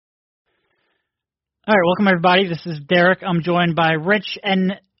All right, welcome everybody. This is Derek. I'm joined by Rich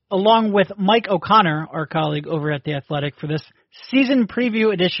and along with Mike O'Connor, our colleague over at The Athletic, for this season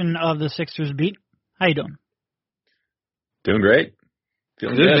preview edition of the Sixers Beat. How you doing? Doing great.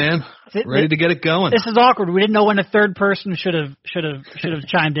 Feeling good, man. Ready to get it going. This is awkward. We didn't know when a third person should have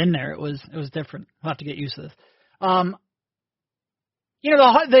chimed in there. It was different. We'll have to get used to this.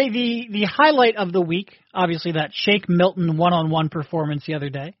 The highlight of the week, obviously that Shake Milton one-on-one performance the other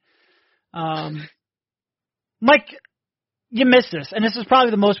day. Mike, you missed this, and this is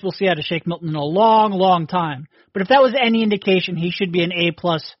probably the most we'll see out of Shake Milton in a long, long time. But if that was any indication, he should be an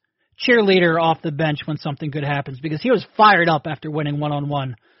A-plus cheerleader off the bench when something good happens, because he was fired up after winning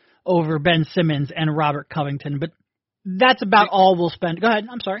one-on-one over Ben Simmons and Robert Covington. But that's about all we'll spend. Go ahead.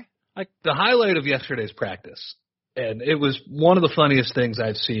 I'm sorry. The highlight of yesterday's practice, and it was one of the funniest things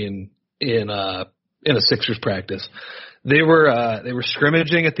I've seen in a Sixers practice. They were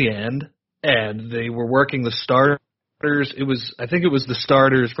scrimmaging at the end, and they were working the starters. I think it was the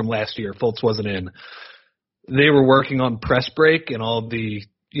starters from last year. Fultz wasn't in. They were working on press break, and all the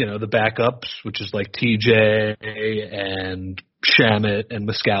backups, which is like TJ and Shamet and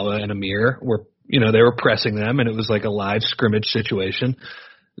Muscala and Amir they were pressing them, and it was like a live scrimmage situation.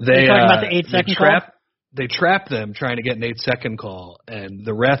 They talking about the 8-second call? They trapped them trying to get an 8-second call, and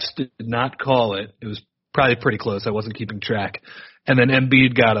the refs did not call it. It was probably pretty close. I wasn't keeping track. And then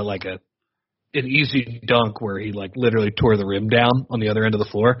Embiid got an easy dunk where he literally tore the rim down on the other end of the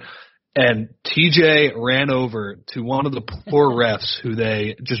floor. And TJ ran over to one of the poor refs who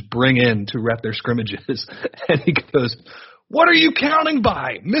they just bring in to ref their scrimmages. And he goes, "What are you counting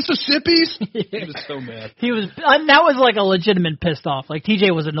by? Mississippi's?" He was so mad. That was like a legitimate pissed off. Like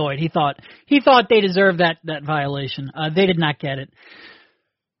TJ was annoyed. He thought they deserved that violation. They did not get it.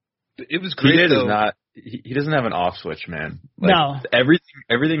 It was great. He doesn't have an off switch, man. No.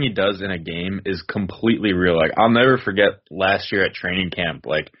 Everything he does in a game is completely real. I'll never forget last year at training camp,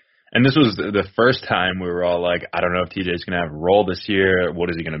 and this was the first time we were all like, I don't know if TJ's going to have a role this year. What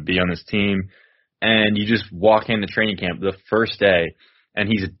is he going to be on this team? And you just walk into training camp the first day, and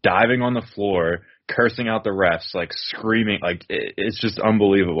he's diving on the floor, cursing out the refs, screaming. It's just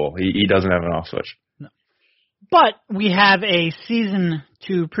unbelievable. He doesn't have an off switch. No. But we have a season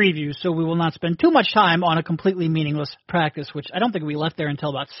 2 preview, so we will not spend too much time on a completely meaningless practice, which I don't think we left there until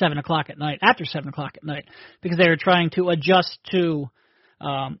about 7 o'clock at night, after 7 o'clock at night, because they were trying to adjust to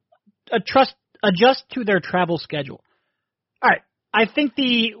their travel schedule. All right. I think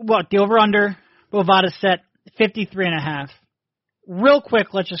the over-under, Bovada set 53.5. Real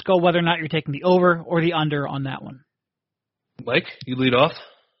quick, let's just go whether or not you're taking the over or the under on that one. Mike, you lead off.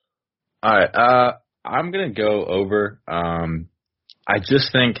 All right. I'm going to go over. I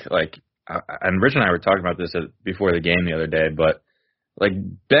just think, and Rich and I were talking about this before the game the other day, but,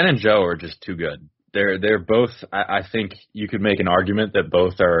 Ben and Joe are just too good. They're both, I think you could make an argument that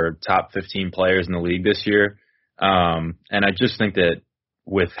both are top 15 players in the league this year. And I just think that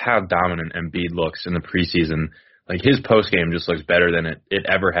with how dominant Embiid looks in the preseason, his postgame just looks better than it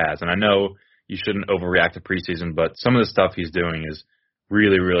ever has. And I know you shouldn't overreact to preseason, but some of the stuff he's doing is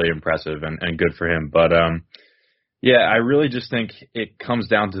really, really impressive and good for him. But, I really just think it comes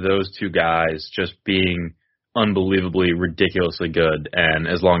down to those two guys just being unbelievably, ridiculously good. And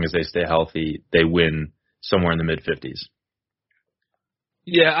as long as they stay healthy, they win somewhere in the mid-50s.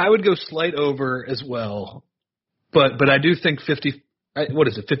 Yeah, I would go slight over as well. But I do think 53.5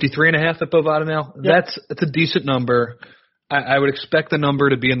 at Bovada now? Yeah. That's a decent number. I would expect the number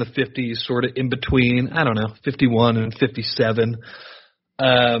to be in the 50s, sort of in between, 51 and 57.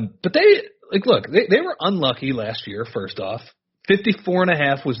 But they were unlucky last year, first off.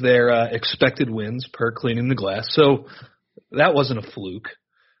 54.5 was their expected wins per cleaning the glass, so that wasn't a fluke.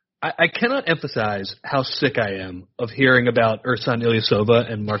 I cannot emphasize how sick I am of hearing about Ersan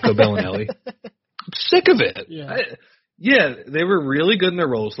Ilyasova and Marco Bellinelli. I'm sick of it. Yeah. They were really good in their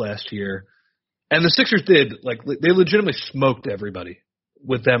roles last year, and the Sixers did. They legitimately smoked everybody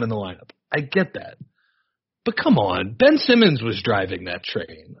with them in the lineup. I get that. But come on, Ben Simmons was driving that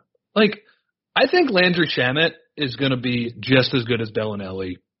train. I think Landry Shamet is going to be just as good as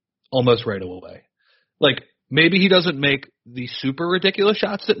Bellinelli almost right away. Maybe he doesn't make the super ridiculous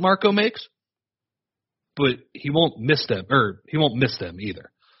shots that Marco makes, but he won't miss them,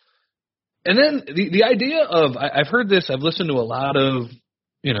 either. And then the idea of, I've heard this, I've listened to a lot of,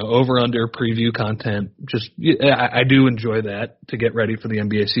 over-under preview content. I do enjoy that to get ready for the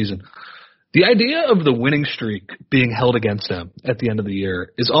NBA season. The idea of the winning streak being held against them at the end of the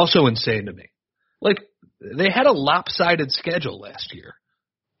year is also insane to me. They had a lopsided schedule last year.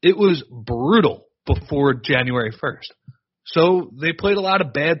 It was brutal before January 1st. So they played a lot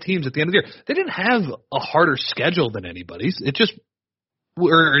of bad teams at the end of the year. They didn't have a harder schedule than anybody's.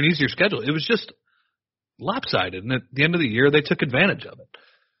 Or an easier schedule. It was just lopsided, and at the end of the year, they took advantage of it.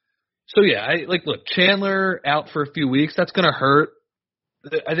 So, yeah, look, Chandler out for a few weeks. That's going to hurt.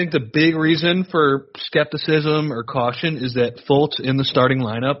 I think the big reason for skepticism or caution is that Fultz in the starting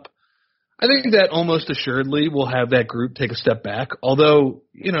lineup, I think that almost assuredly will have that group take a step back. Although,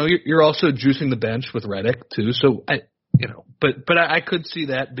 you're also juicing the bench with Redick too. So but I could see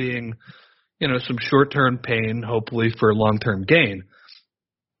that being, some short-term pain, hopefully for long-term gain.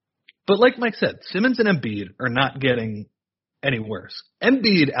 But like Mike said, Simmons and Embiid are not getting any worse.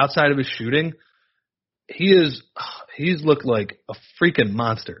 Embiid, outside of his shooting, he's looked like a freaking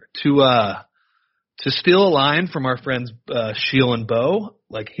monster. To steal a line from our friends Sheil and Bo,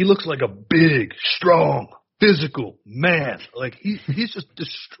 he looks like a big, strong, physical man. He's just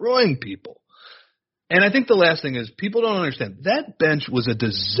destroying people. And I think the last thing is people don't understand that bench was a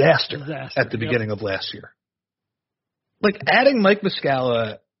disaster at the beginning of last year. Adding Mike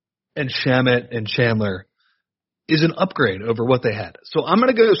Muscala and Shamet and Chandler is an upgrade over what they had. So I'm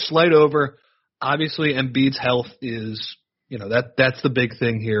going to go slight over. Obviously, Embiid's health is, that's the big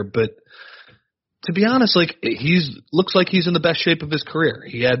thing here. But to be honest, looks like he's in the best shape of his career.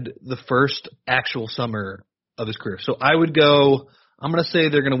 He had the first actual summer of his career. So I'm going to say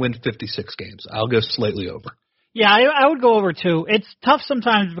they're going to win 56 games. I'll go slightly over. Yeah, I would go over too. It's tough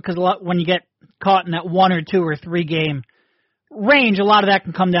sometimes because when you get caught in that 1 or 2 or 3 game range, a lot of that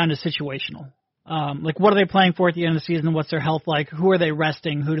can come down to situational. What are they playing for at the end of the season? What's their health like? Who are they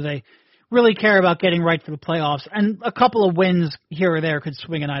resting? Who do they really care about getting right for the playoffs? And a couple of wins here or there could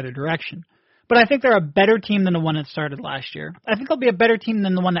swing in either direction. But I think they're a better team than the one that started last year. I think they'll be a better team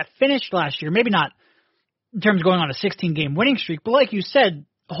than the one that finished last year. Maybe not in terms of going on a 16-game winning streak, but like you said,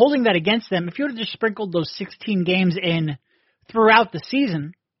 holding that against them, if you would have just sprinkled those 16 games in throughout the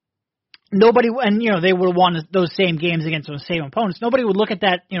season, nobody, and they would have won those same games against those same opponents. Nobody would look at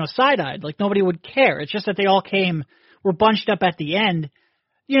that, side-eyed. Nobody would care. It's just that they all were bunched up at the end.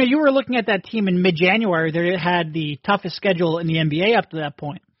 You were looking at that team in mid-January. They had the toughest schedule in the NBA up to that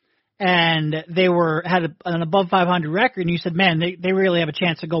point, and they had an above 500 record. And you said, man, they really have a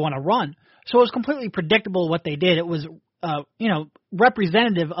chance to go on a run. So it was completely predictable what they did. It was,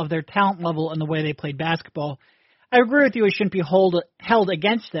 representative of their talent level and the way they played basketball. I agree with you. It shouldn't be held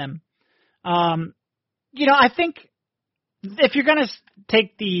against them. I think if you're going to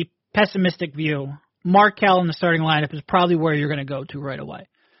take the pessimistic view, Markelle in the starting lineup is probably where you're going to go to right away.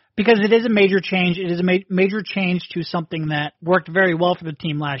 Because it is a major change. It is a major change to something that worked very well for the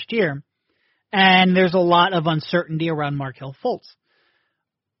team last year. And there's a lot of uncertainty around Markelle Fultz.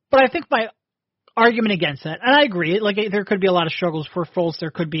 But I think my argument against that, and I agree, there could be a lot of struggles for Fultz. There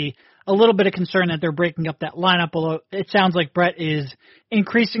could be a little bit of concern that they're breaking up that lineup, although it sounds like Brett is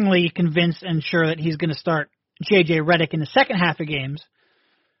increasingly convinced and sure that he's going to start J.J. Redick in the second half of games.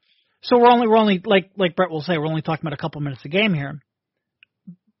 So we're only like Brett will say, we're only talking about a couple minutes a game here.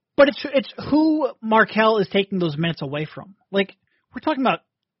 But it's who Markelle is taking those minutes away from. We're talking about,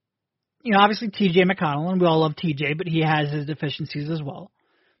 obviously T.J. McConnell, and we all love T.J., but he has his deficiencies as well.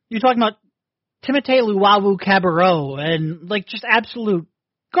 You're talking about Timothé Luwawu-Cabarrot and just absolute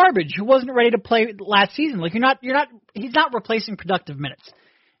garbage who wasn't ready to play last season. He's not replacing productive minutes.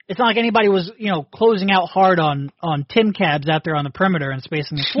 It's not like anybody was, closing out hard on Tim Cabs out there on the perimeter and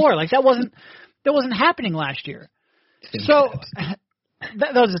spacing the floor. That wasn't happening last year. So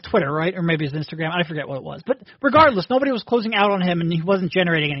that was his Twitter, right? Or maybe his Instagram. I forget what it was. But regardless, nobody was closing out on him and he wasn't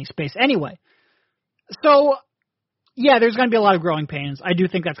generating any space anyway. So yeah, there's going to be a lot of growing pains. I do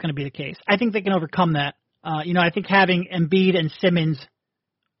think that's going to be the case. I think they can overcome that. I think having Embiid and Simmons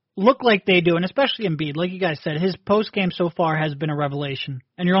look like they do, and especially Embiid, like you guys said, his post game so far has been a revelation.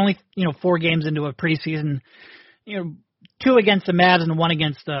 And you're only 4 games into a preseason, 2 against the Mavs and 1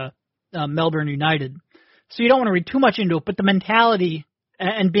 against Melbourne United. So you don't want to read too much into it. But the mentality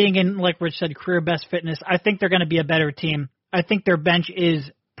and being in, like Rich said, career best fitness, I think they're going to be a better team. I think their bench is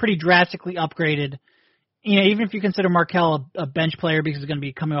pretty drastically upgraded. Even if you consider Markelle a bench player because he's going to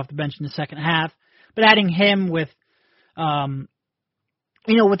be coming off the bench in the second half, but adding him with,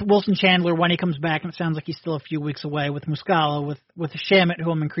 with Wilson Chandler when he comes back, and it sounds like he's still a few weeks away, with Muscala, with Shamet,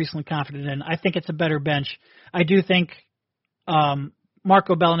 who I'm increasingly confident in, I think it's a better bench. I do think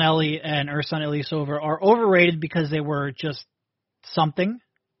Marco Bellinelli and Ersan Ilyasova are overrated because they were just something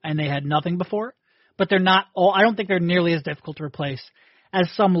and they had nothing before, but they're not all. I don't think they're nearly as difficult to replace as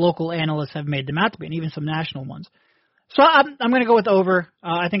some local analysts have made them out to be, and even some national ones. So I'm going to go with over.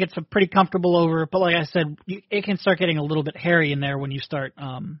 I think it's a pretty comfortable over, but like I said, it can start getting a little bit hairy in there when you start,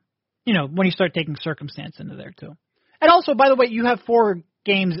 when you start taking circumstance into there too. And also, by the way, you have 4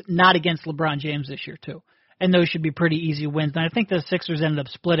 games not against LeBron James this year, too. And those should be pretty easy wins. And I think the Sixers ended up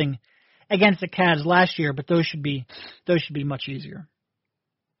splitting against the Cavs last year, but those should be much easier.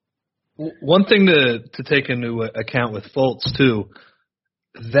 One thing to take into account with Fultz, too,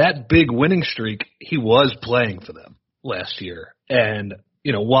 that big winning streak, he was playing for them last year. And,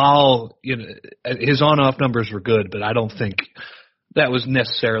 while his on-off numbers were good, but I don't think that was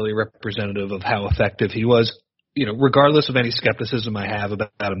necessarily representative of how effective he was. Regardless of any skepticism I have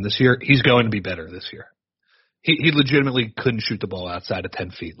about him this year, he's going to be better this year. He legitimately couldn't shoot the ball outside of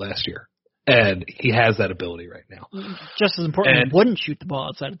 10 feet last year, and he has that ability right now. Just as important, he wouldn't shoot the ball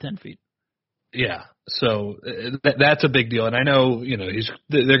outside of 10 feet. Yeah, so that's a big deal, and I know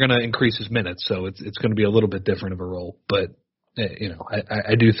they're going to increase his minutes, so it's going to be a little bit different of a role. But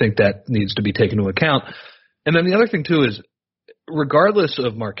I do think that needs to be taken into account. And then the other thing too is, regardless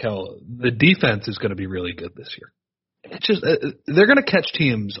of Markelle, the defense is going to be really good this year. It's just they're going to catch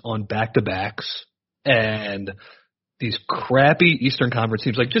teams on back-to-backs and these crappy Eastern Conference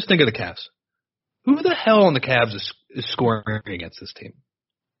teams. Like, just think of the Cavs. Who the hell on the Cavs is scoring against this team?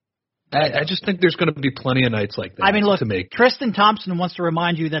 I just think there's going to be plenty of nights like that. I mean, look, to make. Tristan Thompson wants to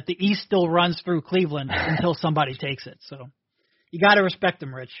remind you that the East still runs through Cleveland until somebody takes it. So you got to respect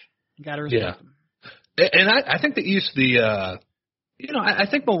them, Rich. You got to respect them. And I think the East, I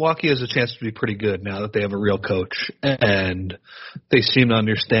think Milwaukee has a chance to be pretty good now that they have a real coach, and they seem to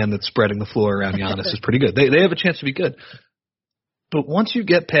understand that spreading the floor around Giannis is pretty good. They have a chance to be good. But once you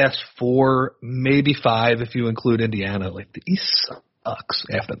get past 4, maybe 5 if you include Indiana, like the East sucks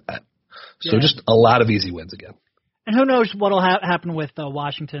after that. So just a lot of easy wins again. And who knows what will happen with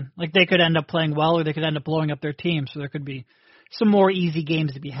Washington. Like, they could end up playing well, or they could end up blowing up their team, so there could be some more easy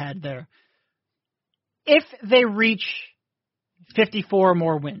games to be had there. If they reach 54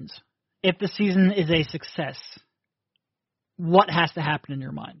 more wins, if the season is a success, what has to happen in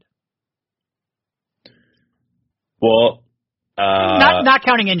your mind? Well, not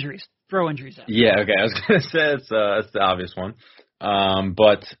counting injuries. Throw injuries out. Yeah, okay. I was going to say it's the obvious one.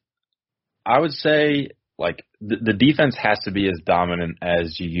 But I would say, like, the defense has to be as dominant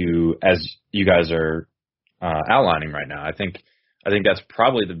as you guys are outlining right now. I think that's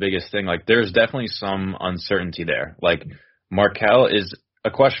probably the biggest thing. Like, there's definitely some uncertainty there. Like, Markelle is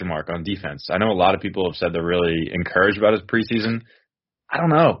a question mark on defense. I know a lot of people have said they're really encouraged about his preseason. I don't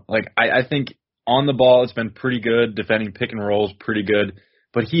know. Like, I think on the ball it's been pretty good. Defending pick and rolls pretty good.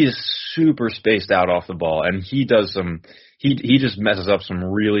 But he is super spaced out off the ball, and he does he just messes up some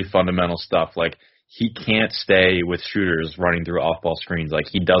really fundamental stuff. Like, he can't stay with shooters running through off-ball screens. Like,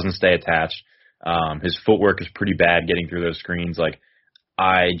 he doesn't stay attached. His footwork is pretty bad getting through those screens. Like,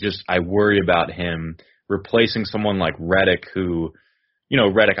 I worry about him replacing someone like Redick, who,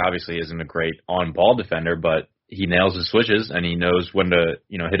 Redick obviously isn't a great on-ball defender, but he nails his switches and he knows when to,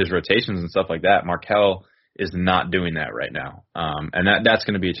 hit his rotations and stuff like that. Markelle is not doing that right now. And that's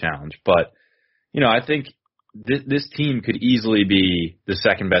going to be a challenge. But, I think this team could easily be the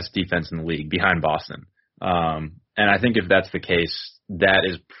second best defense in the league behind Boston. And I think if that's the case, that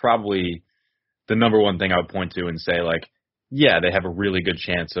is probably the number one thing I would point to and say, like, yeah, they have a really good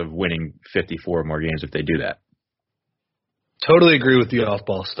chance of winning 54 more games if they do that. Totally agree with the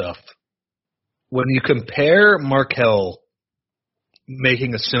off-ball stuff. When you compare Markelle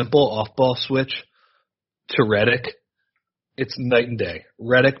making a simple off-ball switch to Redick, it's night and day.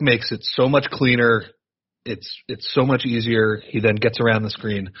 Redick makes it so much cleaner. It's so much easier. He then gets around the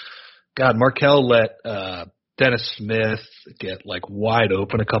screen. God, Markelle let Dennis Smith get like wide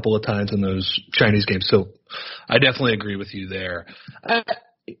open a couple of times in those Chinese games. So I definitely agree with you there. I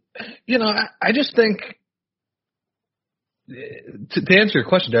just think to answer your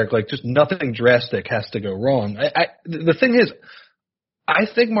question, Derek, like, just nothing drastic has to go wrong. The thing is, I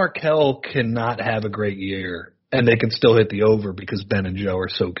think Markelle cannot have a great year and they can still hit the over because Ben and Joe are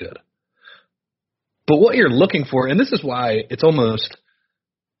so good. But what you're looking for, and this is why it's almost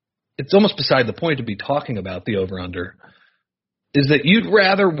beside the point to be talking about the over-under, is that you'd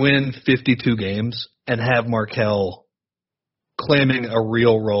rather win 52 games and have Markelle claiming a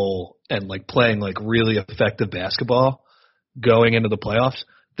real role and like playing like really effective basketball going into the playoffs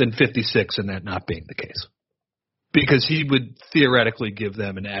than 56 and that not being the case. Because he would theoretically give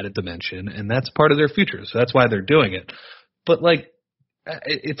them an added dimension, and that's part of their future. So that's why they're doing it. But, like,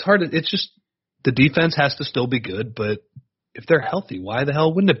 it's hard. It's just the defense has to still be good, but if they're healthy, why the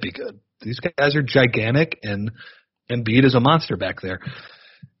hell wouldn't it be good? These guys are gigantic, and Embiid is a monster back there.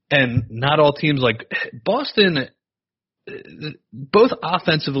 And not all teams, like Boston, both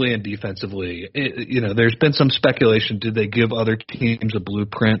offensively and defensively, there's been some speculation. Did they give other teams a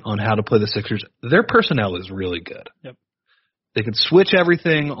blueprint on how to play the Sixers? Their personnel is really good. Yep. They can switch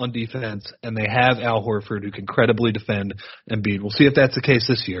everything on defense, and they have Al Horford, who can credibly defend Embiid. We'll see if that's the case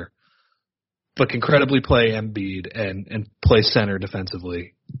this year, but can credibly play Embiid and play center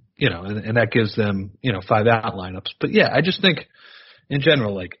defensively, and that gives them, 5-out lineups. But, yeah, I just think in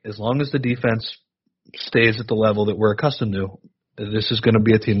general, like, as long as the defense stays at the level that we're accustomed to, this is going to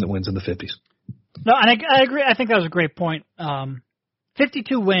be a team that wins in the 50s. No, and I agree. I think that was a great point.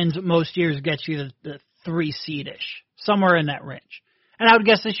 52 wins most years gets you the 3 seed-ish, somewhere in that range. And I would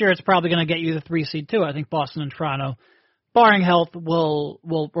guess this year it's probably going to get you the 3 seed too. I think Boston and Toronto, barring health, will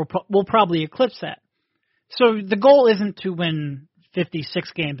probably eclipse that. So the goal isn't to win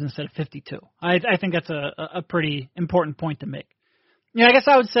 56 games instead of 52. I think that's a pretty important point to make. I guess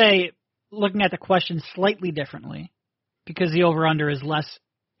I would say, looking at the question slightly differently, because the over-under is less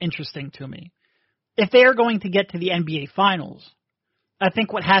interesting to me. If they are going to get to the NBA Finals, I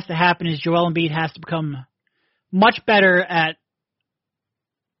think what has to happen is Joel Embiid has to become much better at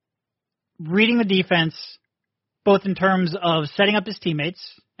reading the defense, both in terms of setting up his teammates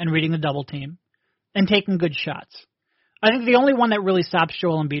and reading the double team, and taking good shots. I think the only one that really stops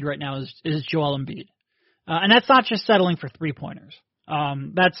Joel Embiid right now is Joel Embiid. And that's not just settling for three-pointers.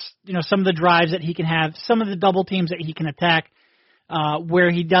 That's some of the drives that he can have, some of the double teams that he can attack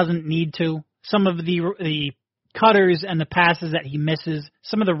where he doesn't need to, some of the cutters and the passes that he misses,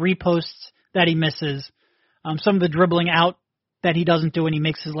 some of the reposts that he misses, some of the dribbling out that he doesn't do and he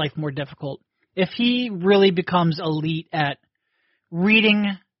makes his life more difficult. If he really becomes elite at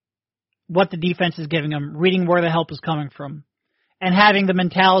reading what the defense is giving him, reading where the help is coming from, and having the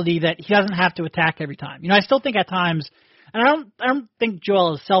mentality that he doesn't have to attack every time. I still think at times, and I don't think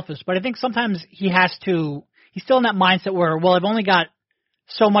Joel is selfish, but I think sometimes he's still in that mindset where, well, I've only got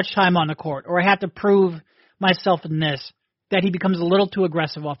so much time on the court, or I have to prove myself in this, that he becomes a little too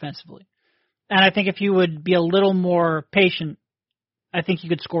aggressive offensively. And I think if he would be a little more patient, I think he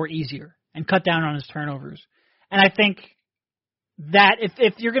could score easier and cut down on his turnovers. And I think that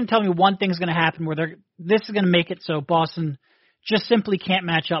if you're going to tell me one thing's going to happen where this is going to make it so Boston just simply can't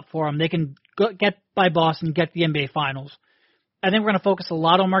match up for him, they can get by Boston, get the NBA Finals. I think we're going to focus a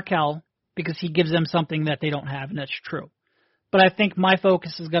lot on Markelle because he gives them something that they don't have, and that's true. But I think my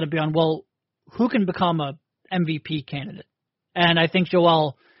focus is going to be on, well, who can become a MVP candidate? And I think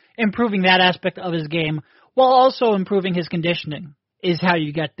Joel improving that aspect of his game while also improving his conditioning is how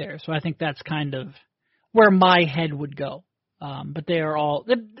you get there. So I think that's kind of where my head would go. But they are all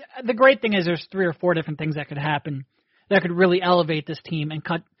the great thing is there's 3 or 4 different things that could happen that could really elevate this team and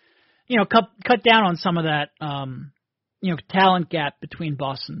cut down on some of that talent gap between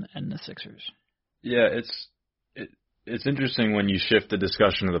Boston and the Sixers. Yeah, it's interesting when you shift the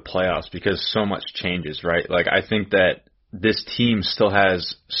discussion to the playoffs because so much changes, right? Like I think that this team still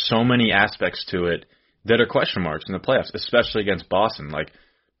has so many aspects to it that are question marks in the playoffs, especially against Boston. Like,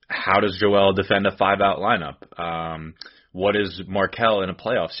 how does Joel defend a 5-out lineup? What is Markelle in a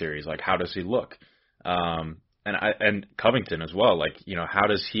playoff series? Like, how does he look? And Covington as well. Like, how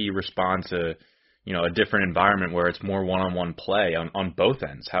does he respond to, a different environment where it's more one-on-one play on both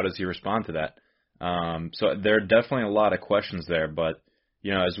ends? How does he respond to that? So there are definitely a lot of questions there. But,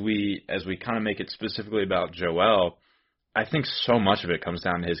 as we kind of make it specifically about Joel, I think so much of it comes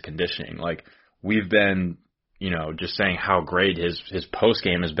down to his conditioning. Like, we've been, just saying how great his post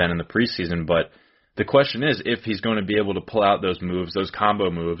game has been in the preseason, but the question is if he's going to be able to pull out those moves, those combo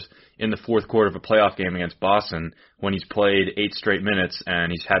moves, in the fourth quarter of a playoff game against Boston when he's played 8 straight minutes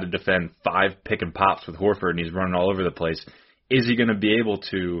and he's had to defend 5 pick and pops with Horford and he's running all over the place. Is he going to be able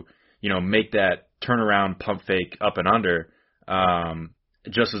to, make that turnaround pump fake up and under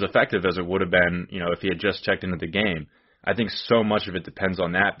just as effective as it would have been, if he had just checked into the game? I think so much of it depends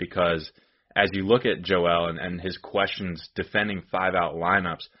on that because as you look at Joel and his questions defending 5-out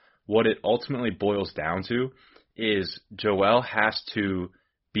lineups, what it ultimately boils down to is Joel has to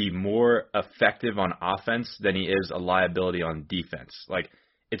be more effective on offense than he is a liability on defense. Like,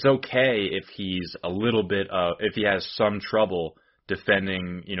 it's okay if he's if he has some trouble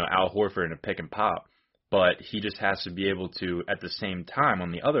defending, Al Horford in a pick and pop, but he just has to be able to, at the same time,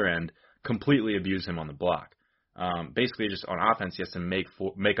 on the other end, completely abuse him on the block. Basically, just on offense, he has to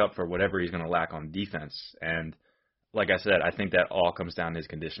make up for whatever he's going to lack on defense. And like I said, I think that all comes down to his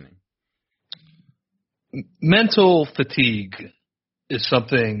conditioning. Mental fatigue is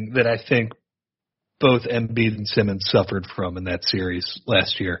something that I think both Embiid and Simmons suffered from in that series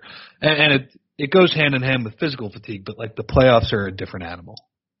last year. And it goes hand in hand with physical fatigue, but like the playoffs are a different animal.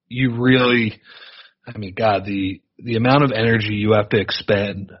 You really, the the amount of energy you have to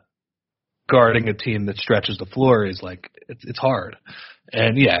expend guarding a team that stretches the floor is like it's hard.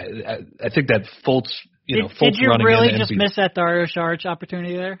 And yeah, I think that Fultz, Fultz did you running really in just NB miss that Dario Saric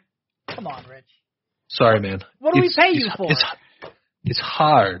opportunity there? Come on, Rich. Sorry, man. What do we pay you for? It's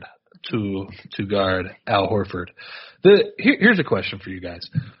hard to guard Al Horford. Here's a question for you guys.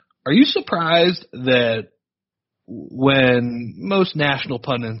 Are you surprised that when most national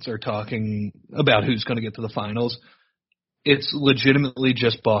pundits are talking about who's going to get to the finals, it's legitimately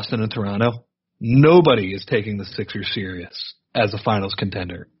just Boston and Toronto? Nobody is taking the Sixers serious as a finals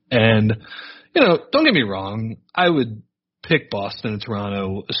contender. And, don't get me wrong, I would pick Boston and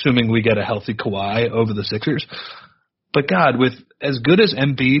Toronto, assuming we get a healthy Kawhi over the Sixers. But God, with as good as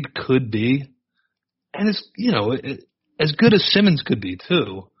Embiid could be, and as good as Simmons could be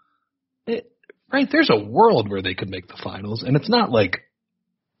too, right? There's a world where they could make the finals, and it's not like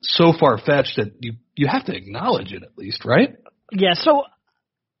so far fetched that you have to acknowledge it at least, right? Yeah. So,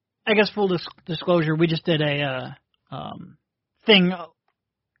 I guess full disclosure, we just did a thing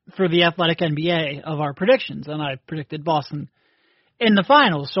for the Athletic NBA of our predictions, and I predicted Boston in the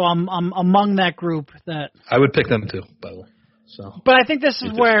finals. So I'm among that group that I would pick them too, by the way. So, but I think this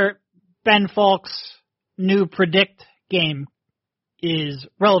is where Ben Falk's new predict game is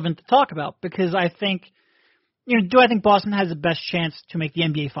relevant to talk about, because I think, do I think Boston has the best chance to make the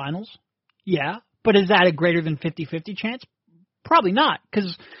NBA Finals? Yeah. But is that a greater than 50-50 chance? Probably not,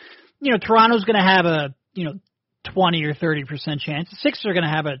 because, Toronto's going to have a, 20 or 30% chance. The Sixers are going to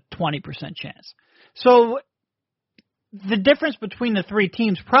have a 20% chance. So the difference between the three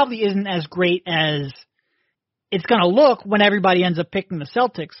teams probably isn't as great as it's going to look when everybody ends up picking the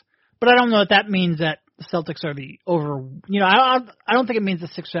Celtics. But I don't know if that means that the Celtics are the over. I don't think it means the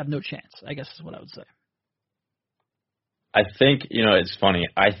Sixers have no chance, I guess is what I would say. I think, it's funny.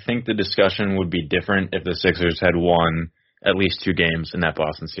 I think the discussion would be different if the Sixers had won at least 2 games in that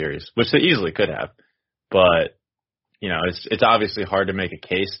Boston series, which they easily could have. But, it's obviously hard to make a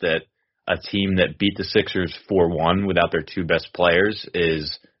case that a team that beat the Sixers 4-1 without their 2 best players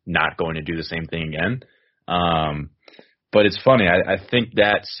is not going to do the same thing again. But it's funny. I think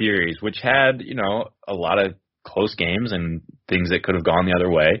that series, which had, a lot of close games and things that could have gone the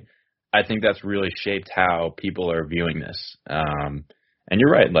other way, I think that's really shaped how people are viewing this. And you're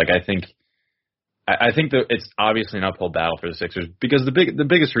right. Like, I think that it's obviously an uphill battle for the Sixers, because the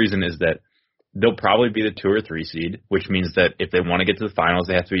biggest reason is that they'll probably be the 2 or 3 seed, which means that if they want to get to the finals,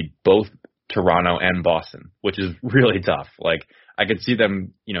 they have to beat both Toronto and Boston, which is really tough. Like, I could see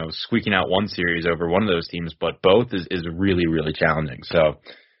them, squeaking out one series over one of those teams, but both is really, really challenging. So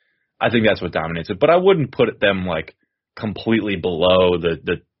I think that's what dominates it. But I wouldn't put them like completely below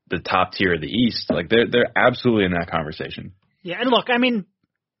the top tier of the East. Like, they're absolutely in that conversation. Yeah, and look, I mean,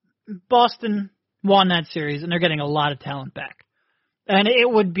 Boston won that series, and they're getting a lot of talent back. And it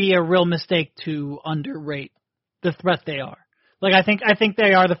would be a real mistake to underrate the threat they are. Like, I think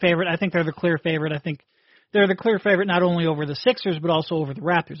they are the favorite. I think they're the clear favorite. I think they're the clear favorite not only over the Sixers, but also over the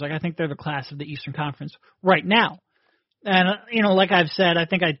Raptors. Like, I think they're the class of the Eastern Conference right now. And, like I've said, I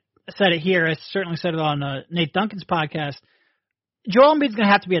think I said it here. I certainly said it on Nate Duncan's podcast. Joel Embiid's going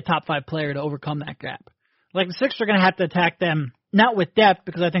to have to be a top 5 player to overcome that gap. Like, the Sixers are going to have to attack them, not with depth,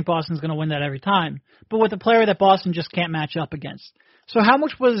 because I think Boston's going to win that every time, but with a player that Boston just can't match up against. So how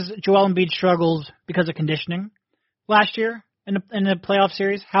much was Joel Embiid's struggles because of conditioning last year in the playoff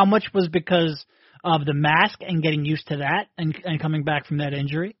series? How much was because of the mask and getting used to that and coming back from that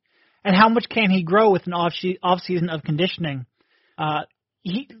injury? And how much can he grow with an off season of conditioning?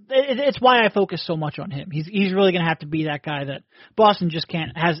 It's why I focus so much on him. He's really going to have to be that guy that Boston just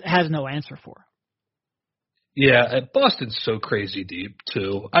has no answer for. Yeah, Boston's so crazy deep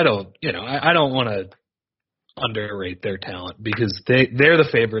too. I don't want to underrate their talent, because they're the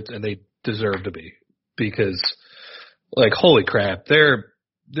favorites and they deserve to be, because like, holy crap, their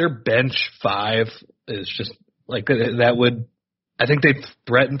bench 5 is just like that would, I think they'd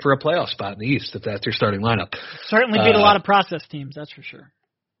threaten for a playoff spot in the East if that's your starting lineup. Certainly beat a lot of process teams, that's for sure.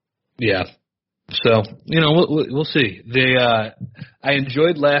 Yeah. So, we'll see. I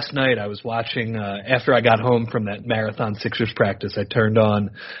enjoyed last night. I was watching, after I got home from that marathon Sixers practice, I turned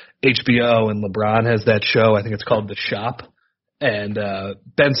on HBO, and LeBron has that show. I think it's called The Shop. And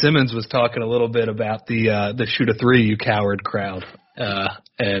Ben Simmons was talking a little bit about the shoot a 3, you coward crowd,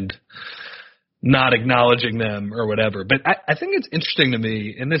 and not acknowledging them or whatever. But I think it's interesting to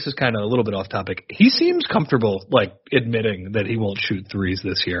me, and this is kind of a little bit off topic, he seems comfortable, like, admitting that he won't shoot 3s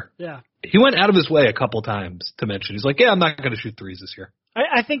this year. Yeah. He went out of his way a couple times to mention. He's like, yeah, I'm not going to shoot 3s this year.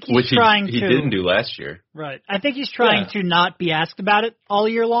 I think he's which trying he to. didn't do last year. Right. I think he's trying to not be asked about it all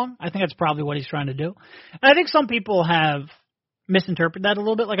year long. I think that's probably what he's trying to do. And I think some people have misinterpreted that a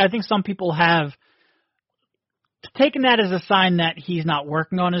little bit. Like, I think some people have taken that as a sign that he's not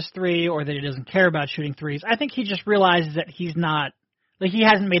working on his three or that he doesn't care about shooting threes. I think he just realizes that he's not, like, he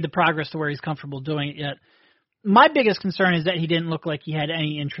hasn't made the progress to where he's comfortable doing it yet. My biggest concern is that he didn't look like he had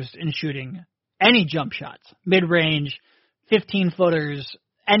any interest in shooting any jump shots, mid-range, 15-footers,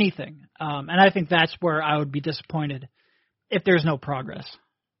 anything. And I think that's where I would be disappointed if there's no progress.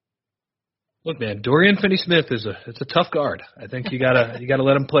 Look, man, Dorian Finney-Smith it's a tough guard. I think you gotta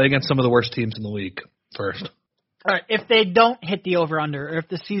let him play against some of the worst teams in the league first. All right, if they don't hit the over-under, or if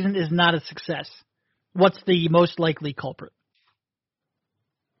the season is not a success, what's the most likely culprit?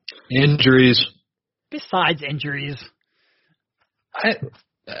 Injuries. Besides injuries.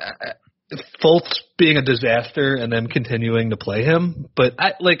 Fultz being a disaster and then continuing to play him. But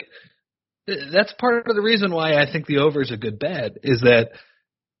that's part of the reason why I think the over is a good bet, is that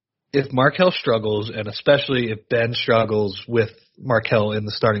if Markelle struggles, and especially if Ben struggles with Markelle in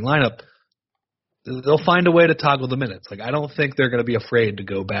the starting lineup, they'll find a way to toggle the minutes. Like, I don't think they're going to be afraid to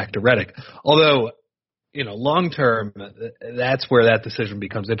go back to Redick. Although, long term, that's where that decision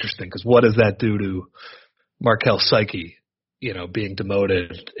becomes interesting, because what does that do to Markelle's psyche, being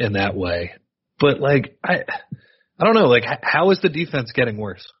demoted in that way? But, I don't know, how is the defense getting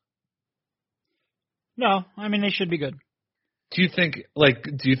worse? No, I mean, they should be good. Do you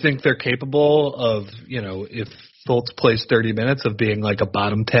think they're capable of, if Fultz plays 30 minutes, of being like a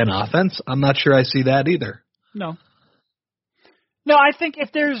bottom 10 offense? I'm not sure I see that either. No, I think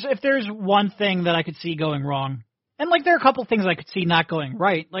if there's one thing that I could see going wrong, and there are a couple things I could see not going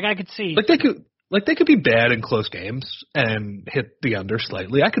right. I could see they could be bad in close games and hit the under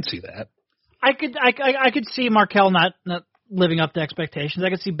slightly. I could see that. I could see Markelle not living up to expectations. I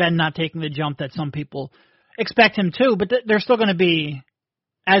could see Ben not taking the jump that some people expect him to, but they're still going to be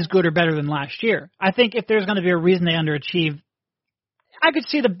as good or better than last year. I think if there's going to be a reason they underachieve, I could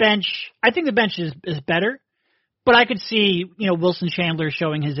see the bench. I think the bench is better, but I could see Wilson Chandler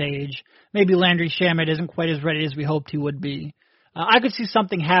showing his age. Maybe Landry Shamet isn't quite as ready as we hoped he would be. I could see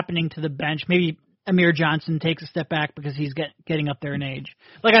something happening to the bench. Maybe Amir Johnson takes a step back because he's getting up there in age.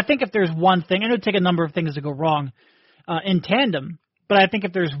 I think if there's one thing, and it would take a number of things to go wrong in tandem, but I think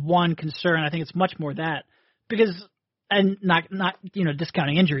if there's one concern, I think it's much more that. Because, and not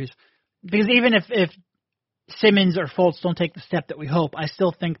discounting injuries, because even if Simmons or Fultz don't take the step that we hope, I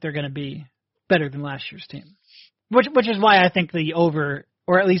still think they're going to be better than last year's team. Which is why I think the over,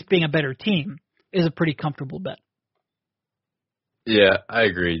 or at least being a better team, is a pretty comfortable bet. Yeah, I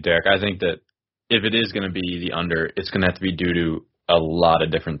agree, Derek. I think that if it is going to be the under, it's going to have to be due to a lot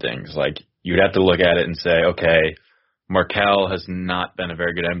of different things. You'd have to look at it and say, okay, Markelle has not been a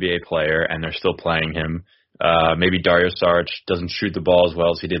very good NBA player, and they're still playing him. Maybe Dario Saric doesn't shoot the ball as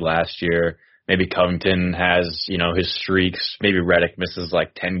well as he did last year. Maybe Covington has, his streaks. Maybe Redick misses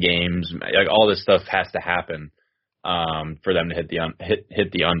 10 games. All this stuff has to happen for them to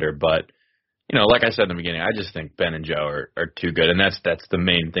hit the under. But like I said in the beginning, I just think Ben and Joe are too good, and that's the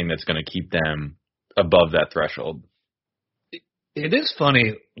main thing that's going to keep them above that threshold. It is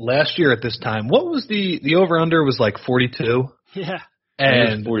funny. Last year at this time, what was the over under was 42? Yeah,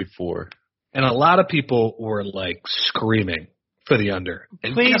 and 44. And a lot of people were screaming for the under.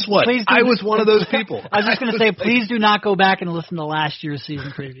 And please, guess what? I was one of those people. I was just going to say, please do not go back and listen to last year's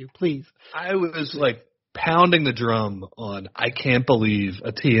season preview, please. I was pounding the drum on, I can't believe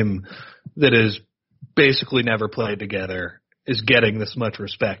a team that is basically never played together is getting this much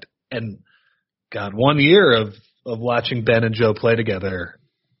respect. And God, 1 year of watching Ben and Joe play together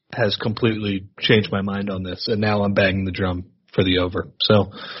has completely changed my mind on this. And now I'm banging the drum for the over.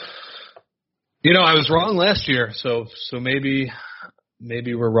 So, I was wrong last year, so maybe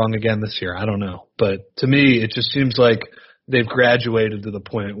we're wrong again this year. I don't know. But to me, it just seems like they've graduated to the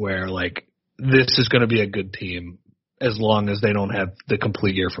point where, this is going to be a good team as long as they don't have the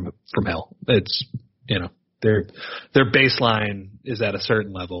complete year from hell. It's, their baseline is at a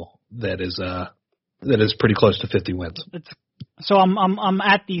certain level that is pretty close to 50 wins. So I'm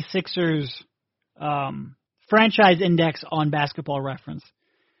at the Sixers franchise index on Basketball Reference.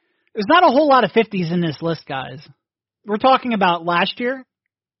 There's not a whole lot of 50s in this list, guys. We're talking about last year.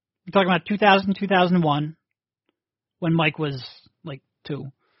 We're talking about 2000, 2001, when Mike was 2.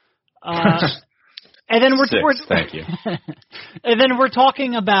 And then Thank you. And then we're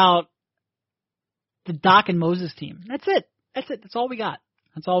talking about the Doc and Moses team. That's it. That's all we got.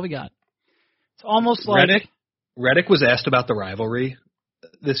 It's almost like Redick was asked about the rivalry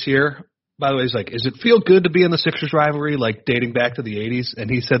this year by the way, he's like, "Is it feel good to be in the Sixers rivalry, like dating back to the '80s?" And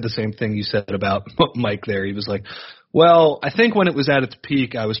he said the same thing you said about Mike there. He was like, "Well, I think when it was at its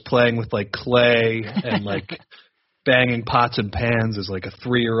peak, I was playing with like clay and like banging pots and pans as like a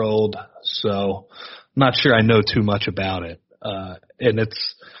 3-year-old. So I'm not sure I know too much about it." And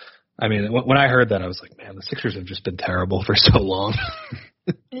it's, I mean, when I heard that, I was like, man, the Sixers have just been terrible for so long.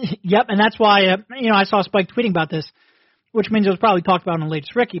 Yep, and that's why, I saw Spike tweeting about this, which means it was probably talked about in the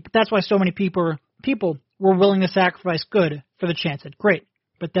latest Ricky, but that's why so many people were willing to sacrifice good for the chance at great.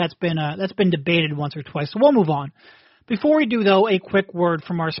 But that's been debated once or twice, so we'll move on. Before we do, though, a quick word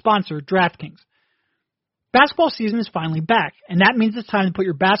from our sponsor, DraftKings. Basketball season is finally back, and that means it's time to put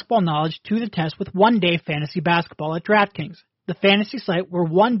your basketball knowledge to the test with one-day fantasy basketball at DraftKings, the fantasy site where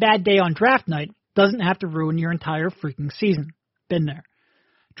one bad day on draft night doesn't have to ruin your entire freaking season. Been there.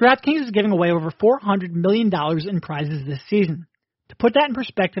 DraftKings is giving away over $400 million in prizes this season. To put that in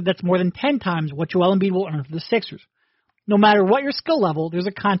perspective, that's more than 10 times what Joel Embiid will earn for the Sixers. No matter what your skill level, there's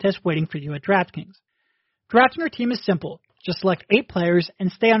a contest waiting for you at DraftKings. Drafting your team is simple. Just select 8 players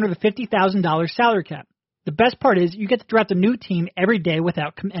and stay under the $50,000 salary cap. The best part is you get to draft a new team every day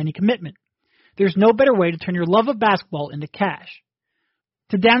without any commitment. There's no better way to turn your love of basketball into cash.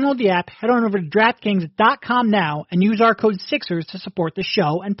 To download the app, head on over to DraftKings.com now and use our code SIXERS to support the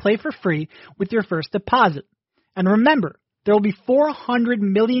show and play for free with your first deposit. And remember, there will be $400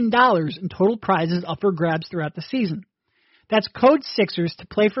 million in total prizes up for grabs throughout the season. That's code SIXERS to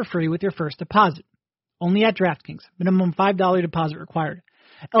play for free with your first deposit. Only at DraftKings. Minimum $5 deposit required.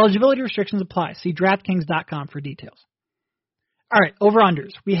 Eligibility restrictions apply. See DraftKings.com for details. All right,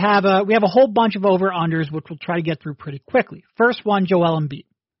 over-unders. We have a whole bunch of over-unders, which we'll try to get through pretty quickly. First one, Joel Embiid.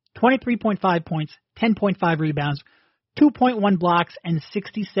 23.5 points, 10.5 rebounds, 2.1 blocks, and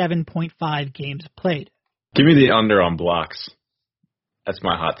 67.5 games played. Give me the under on blocks. That's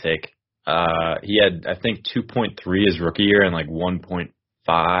my hot take. He had, I think, 2.3 his rookie year and like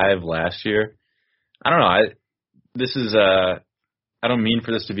 1.5 last year. I don't know. I don't mean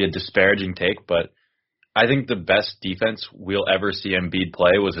for this to be a disparaging take, but I think the best defense we'll ever see Embiid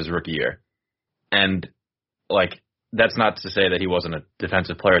play was his rookie year. And, like, that's not to say that he wasn't a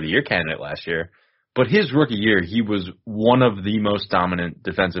Defensive Player of the Year candidate last year, but his rookie year, he was one of the most dominant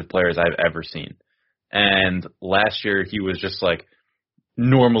defensive players I've ever seen. And last year, he was just, like,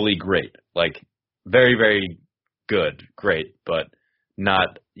 normally great. Like, very, very good, great, but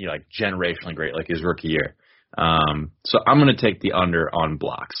not, like, generationally great like his rookie year. So I'm going to take the under on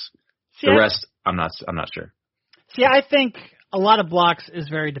blocks. The rest, I'm not sure. See, I think a lot of blocks is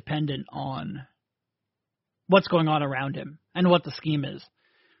very dependent on what's going on around him and what the scheme is.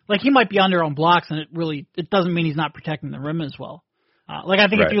 Like, he might be under on blocks, and it doesn't mean he's not protecting the rim as well. I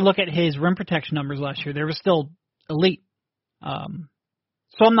think if you look at his rim protection numbers last year, they were still elite. So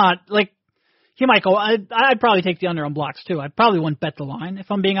I'm not, like, he might go, I'd probably take the under on blocks too. I probably wouldn't bet the line, if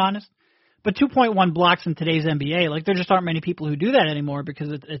I'm being honest. But 2.1 blocks in today's NBA, like, there just aren't many people who do that anymore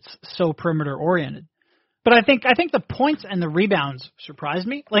because it's so perimeter oriented. But I think the points and the rebounds surprised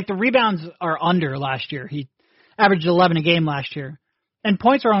me. Like, the rebounds are under last year. He averaged 11 a game last year. And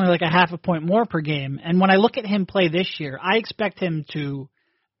points are only like a half a point more per game. And when I look at him play this year, I expect him to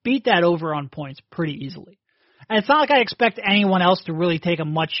beat that over on points pretty easily. And it's not like I expect anyone else to really take a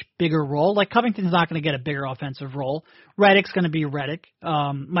much bigger role. Like, Covington's not going to get a bigger offensive role. Redick's going to be Redick.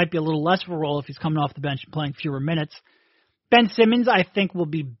 Might be a little less of a role if he's coming off the bench and playing fewer minutes. Ben Simmons, I think, will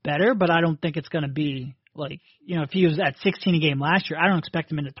be better, but I don't think it's going to be like, if he was at 16 a game last year, I don't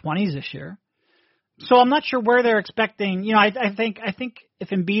expect him in the 20s this year. So I'm not sure where they're expecting. I think if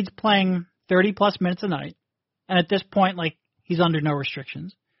Embiid's playing 30-plus minutes a night, and at this point, like, he's under no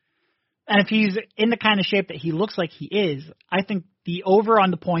restrictions, and if he's in the kind of shape that he looks like he is, I think the over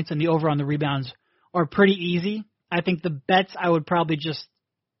on the points and the over on the rebounds are pretty easy. I think the bets I would probably just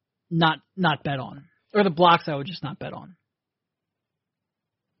not bet on. Or the blocks I would just not bet on.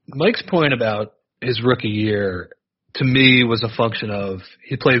 Mike's point about his rookie year, to me, was a function of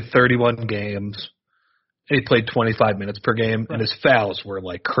he played 31 games, and he played 25 minutes per game, and his fouls were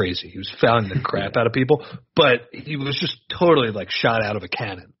like crazy. He was fouling the crap out of people, but he was just totally like shot out of a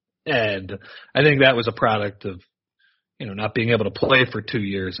cannon. And I think that was a product of, not being able to play for 2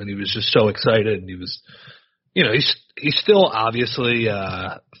 years, and he was just so excited, and he was, he still obviously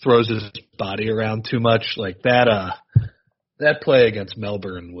throws his body around too much. Like that play against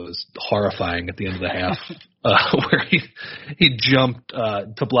Melbourne was horrifying at the end of the half, where he jumped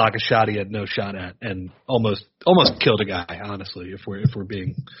to block a shot he had no shot at, and almost killed a guy. Honestly, if we're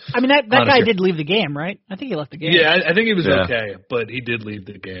being, I mean, that guy did leave the game, right? I think he left the game. Yeah, I think he was okay, but he did leave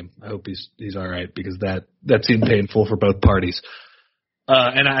the game. I hope he's all right, because that seemed painful for both parties.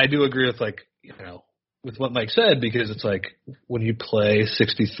 And I do agree with with what Mike said, because it's like when you play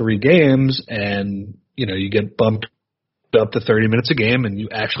 63 games and you get bumped up to 30 minutes a game and you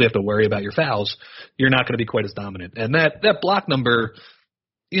actually have to worry about your fouls, you're not going to be quite as dominant. And that block number,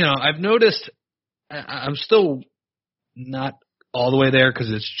 I've noticed I'm still not all the way there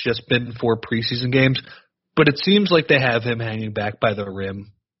because it's just been 4 preseason games, but it seems like they have him hanging back by the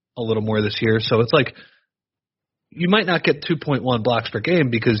rim a little more this year. So it's like you might not get 2.1 blocks per game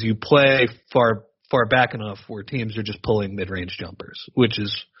because you play far back enough where teams are just pulling mid-range jumpers, which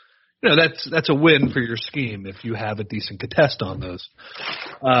is, that's a win for your scheme if you have a decent contest on those.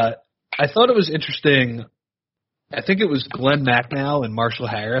 I thought it was interesting. I think it was Glenn Macnow and Marshall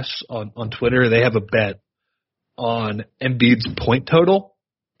Harris on Twitter. They have a bet on Embiid's point total,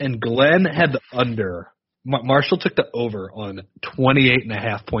 and Glenn had the under. Marshall took the over on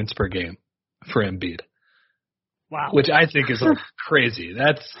 28.5 points per game for Embiid. Wow. Which I think is crazy.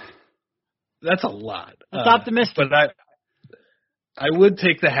 That's a lot. That's optimistic. But I would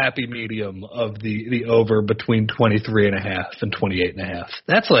take the happy medium of the over between 23.5 and 28.5.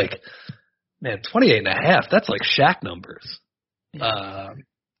 That's like, man, 28.5. That's like Shaq numbers. Yeah.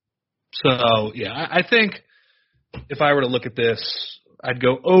 I think if I were to look at this, I'd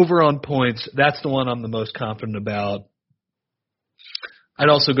go over on points. That's the one I'm the most confident about. I'd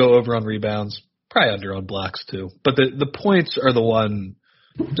also go over on rebounds, probably under on blocks too. But the points are the one,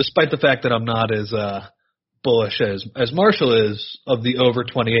 despite the fact that I'm not as bullish as Marshall is, of the over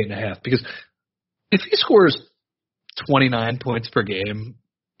 28.5. Because if he scores 29 points per game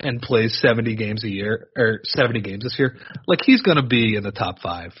and plays 70 games this year, like he's going to be in the top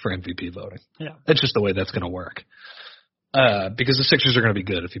 5 for MVP voting. Yeah, that's just the way that's going to work. Because the Sixers are going to be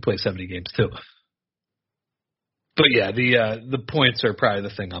good if he plays 70 games too. But yeah, the points are probably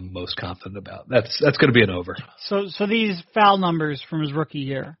the thing I'm most confident about. That's going to be an over. So these foul numbers from his rookie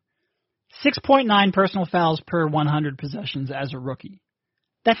year: 6.9 personal fouls per 100 possessions as a rookie.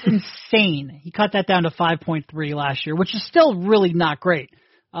 That's insane. He cut that down to 5.3 last year, which is still really not great.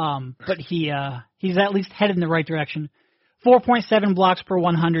 But he's at least headed in the right direction. 4.7 blocks per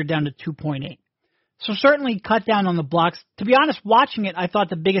 100 down to 2.8. So certainly cut down on the blocks. To be honest, watching it, I thought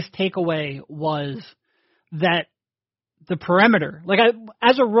the biggest takeaway was that the perimeter,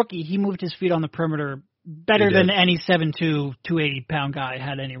 as a rookie, he moved his feet on the perimeter better than any 7'2", 280-pound guy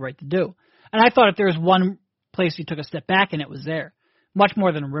had any right to do. And I thought if there was one place he took a step back and it was there, much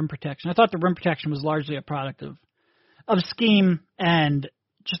more than rim protection. I thought the rim protection was largely a product of scheme and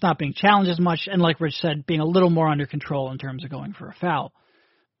just not being challenged as much, and like Rich said, being a little more under control in terms of going for a foul.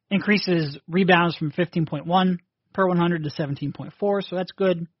 Increases rebounds from 15.1 per 100 to 17.4, so that's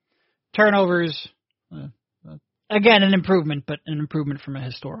good. Turnovers, again, an improvement, but an improvement from a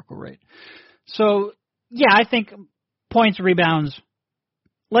historical rate. So, yeah, I think points, rebounds,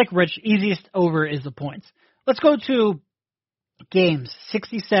 like Rich, easiest over is the points. Let's go to games,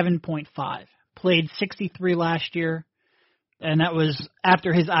 67.5. Played 63 last year, and that was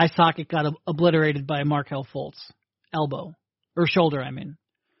after his eye socket got obliterated by Markelle Fultz. Elbow. Or shoulder, I mean.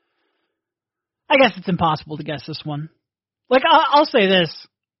 I guess it's impossible to guess this one. I'll say this.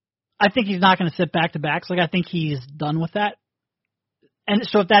 I think he's not going to sit back-to-backs. I think he's done with that. And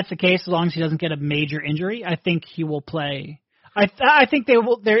so if that's the case, as long as he doesn't get a major injury, I think he will play. I think they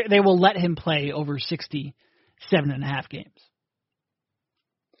will let him play over 67.5 games.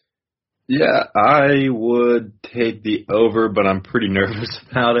 Yeah, I would take the over, but I'm pretty nervous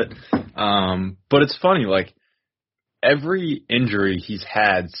about it. But it's funny, every injury he's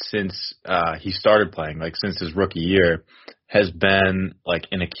had since he started playing, since his rookie year, has been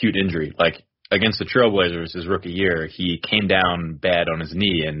an acute injury. Against the Trailblazers, his rookie year, he came down bad on his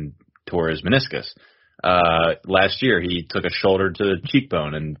knee and tore his meniscus. Last year, he took a shoulder to the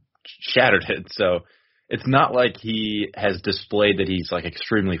cheekbone and shattered it. So it's not like he has displayed that he's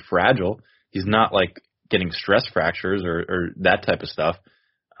extremely fragile. He's not getting stress fractures or that type of stuff.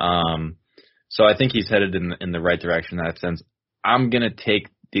 So I think he's headed in the right direction in that sense. I'm going to take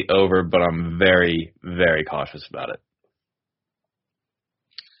the over, but I'm very, very cautious about it.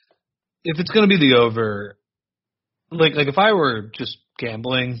 If it's going to be the over, if I were just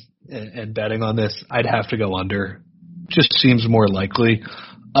gambling and betting on this, I'd have to go under. Just seems more likely.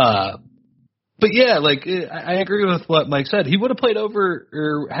 But yeah, I agree with what Mike said. He would have played over,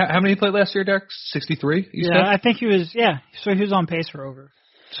 or how many he played last year, Derek? 63? Yeah, I think he was, so he was on pace for over.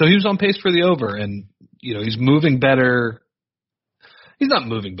 So he was on pace for the over, and, he's moving better. He's not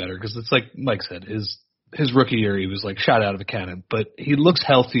moving better, because it's like Mike said, his rookie year, he was shot out of a cannon, but he looks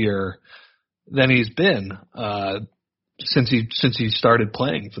healthier than he's been since he started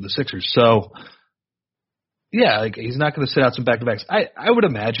playing for the Sixers. So Yeah, like he's not going to sit out some back-to-backs. I would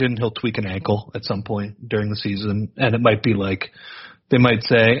imagine he'll tweak an ankle at some point during the season, and it might be like they might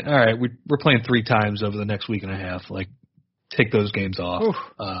say, all right, we're playing 3 times over the next week and a half. Like, take those games off.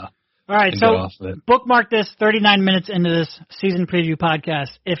 All right, so off bookmark this 39 minutes into this season preview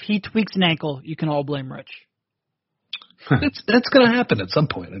podcast. If he tweaks an ankle, you can all blame Rich. That's going to happen at some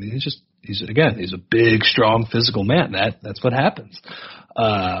point. I mean, he's a big, strong, physical man. That's what happens.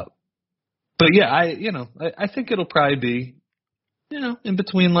 But yeah, I think it'll probably be, in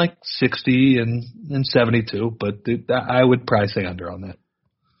between like 60 and 72. But I would probably say under on that.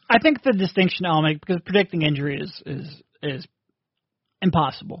 I think the distinction I'll make, because predicting injury is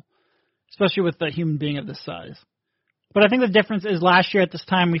impossible, especially with a human being of this size. But I think the difference is last year at this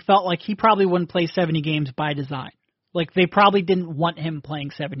time we felt like he probably wouldn't play 70 games by design. Like they probably didn't want him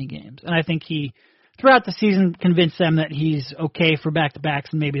playing 70 games, and I think he throughout the season convinced them that he's okay for back-to-backs,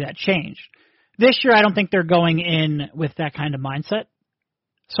 and maybe that changed. This year, I don't think they're going in with that kind of mindset.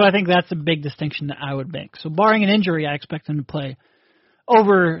 So I think that's a big distinction that I would make. So barring an injury, I expect him to play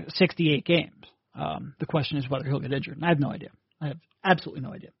over 68 games. The question is whether he'll get injured. And I have no idea. I have absolutely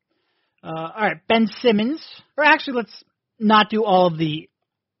no idea. All right, Ben Simmons. Or actually, let's not do all of the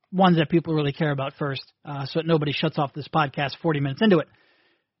ones that people really care about first so that nobody shuts off this podcast 40 minutes into it.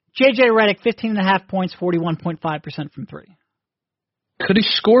 J.J. Redick, 15.5 points, 41.5% from 3. Could he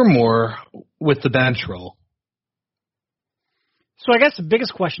score more with the bench roll? So I guess the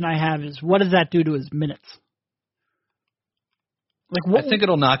biggest question I have is, what does that do to his minutes? Like, I think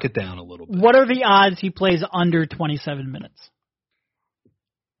it'll knock it down a little bit. What are the odds he plays under 27 minutes?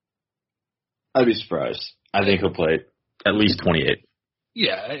 I'd be surprised. I think he'll play at least 28.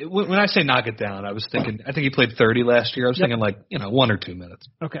 Yeah, when I say knock it down, I was thinking, I think he played 30 last year. I was thinking 1 or 2 minutes.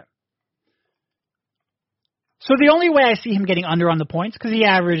 Okay. So the only way I see him getting under on the points, because he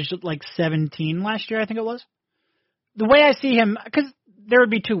averaged like 17 last year, I think it was. The way I see him, because there would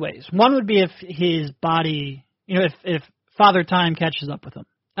be 2 ways. One would be if his body, if Father Time catches up with him.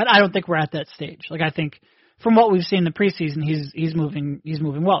 And I don't think we're at that stage. Like I think from what we've seen in the preseason, he's moving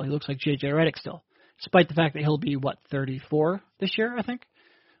well. He looks like J.J. Redick still, despite the fact that he'll be 34 this year, I think,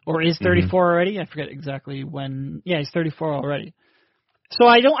 or is 34 already. I forget exactly when. Yeah, he's 34 already. So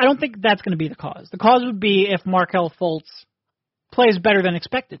I don't think that's going to be the cause. The cause would be if Markelle Fultz plays better than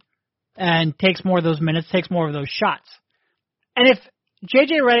expected and takes more of those minutes, takes more of those shots. And if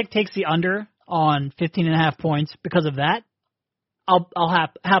J.J. Redick takes the under on 15.5 points because of that, I'll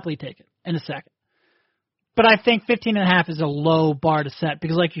happily take it in a second. But I think 15.5 is a low bar to set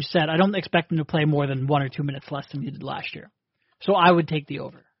because, like you said, I don't expect him to play more than 1 or 2 minutes less than he did last year. So I would take the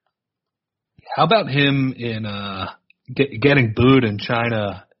over. How about him in getting booed in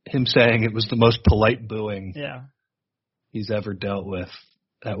China, him saying it was the most polite booing he's ever dealt with?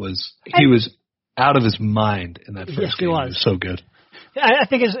 He was out of his mind in that first game. He was so good. I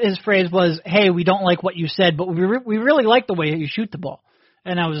think his phrase was, "Hey, we don't like what you said, but we really like the way you shoot the ball."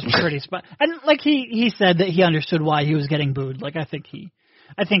 And I was pretty and like he said that he understood why he was getting booed. Like I think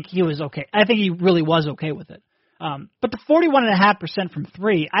he was okay. I think he really was okay with it. But the 41.5% from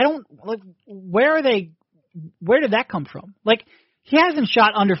 3, I don't like. Where did that come from? Like he hasn't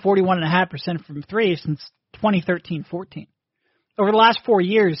shot under 41.5% from 3 since 2013-14. Over the last 4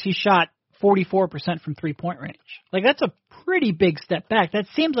 years, he shot 44% from 3-point range. Like that's a pretty big step back. That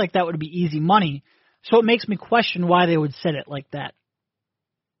seems like that would be easy money. So it makes me question why they would set it like that.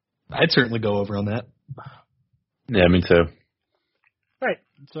 I'd certainly go over on that. Yeah, me too. Right.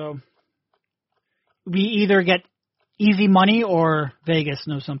 So we either get easy money or Vegas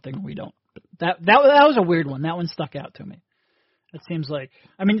knows something we don't. That was a weird one. That one stuck out to me. It seems like,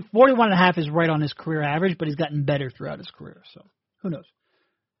 41.5 is right on his career average, but he's gotten better throughout his career. So who knows?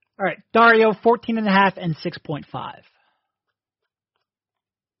 All right, Dario, 14.5 and 6.5.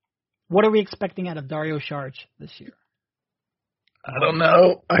 What are we expecting out of Dario Saric this year? I don't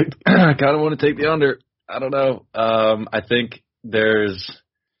know. I kind of want to take the under. I don't know. I think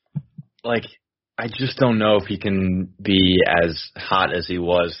I just don't know if he can be as hot as he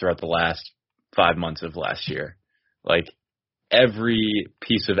was throughout the last 5 months of last year. Like, every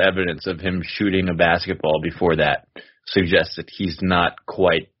piece of evidence of him shooting a basketball before that suggests that he's not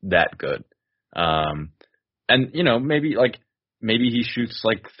quite that good. And, maybe he shoots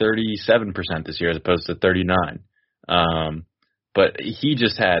like 37% this year as opposed to 39%. But he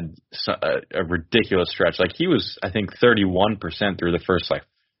just had a ridiculous stretch. Like he was, I think, 31% through the first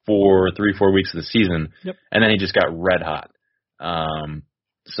 3-4 weeks of the season, and then he just got red hot.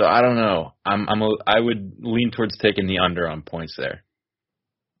 So I don't know. I would lean towards taking the under on points there.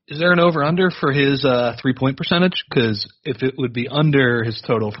 Is there an over/under for his 3-point percentage? Because if it would be under his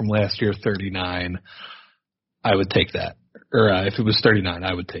total from last year, 39, I would take that. Or if it was 39,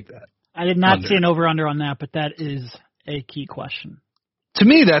 I would take that. I did not see an over-under on that, but that is a key question. To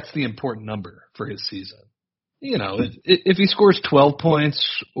me, that's the important number for his season. You know, if he scores 12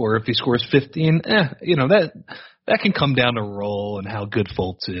 points or if he scores 15, you know, that can come down to role and how good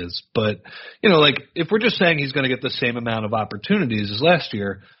Fultz is. But, you know, like if we're just saying he's going to get the same amount of opportunities as last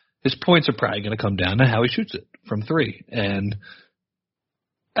year, his points are probably going to come down to how he shoots it from three. And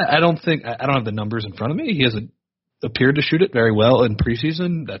I don't have the numbers in front of me. He hasn't appeared to shoot it very well in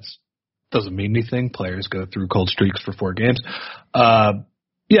preseason. That doesn't mean anything. Players go through cold streaks for 4 games. I'd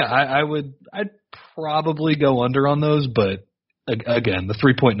probably go under on those, but again, the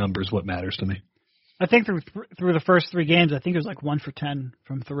 3-point number is what matters to me. I think through the first 3 games, I think it was like 1 for 10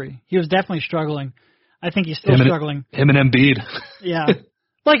 from 3. He was definitely struggling. I think he's still struggling. Him and Embiid. Yeah.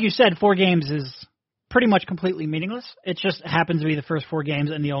 Like you said, 4 games is pretty much completely meaningless. It just happens to be the first 4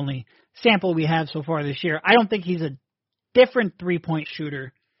 games and the only sample we have so far this year. I don't think he's a different 3-point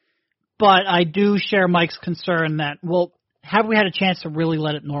shooter, but I do share Mike's concern that, well, have we had a chance to really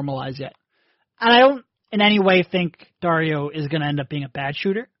let it normalize yet? And I don't in any way think Dario is going to end up being a bad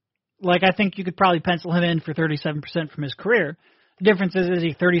shooter. Like, I think you could probably pencil him in for 37% from his career. The difference is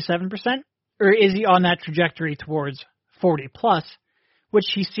he 37%, or is he on that trajectory towards 40+, which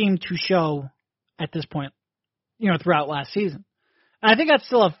he seemed to show at this point, you know, throughout last season. And I think that's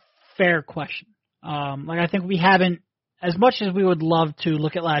still a fair question. I think we haven't, as much as we would love to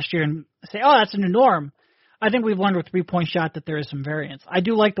look at last year and say, oh, that's a new norm, I think we've learned with 3-point shot that there is some variance. I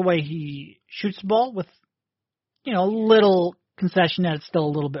do like the way he shoots the ball with, you know, a little concession that it's still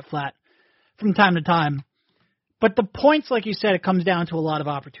a little bit flat from time to time. But the points, like you said, it comes down to a lot of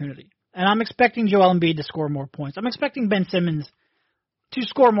opportunity. And I'm expecting Joel Embiid to score more points. I'm expecting Ben Simmons to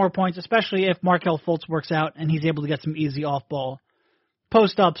score more points, especially if Markelle Fultz works out and he's able to get some easy off-ball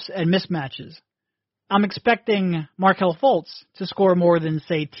post-ups and mismatches. I'm expecting Markelle Fultz to score more than,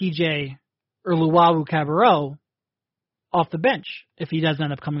 say, TJ or Luwawu-Cabarrot off the bench, if he does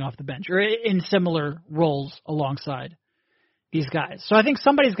end up coming off the bench, or in similar roles alongside these guys. So I think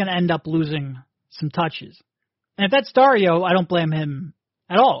somebody's going to end up losing some touches. And if that's Dario, I don't blame him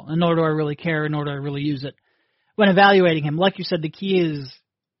at all, and nor do I really care, nor do I really use it when evaluating him. Like you said, the key is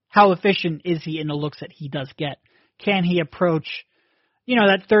how efficient is he in the looks that he does get. Can he approach, you know,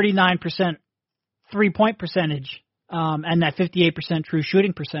 that 39% 3-point percentage and that 58% true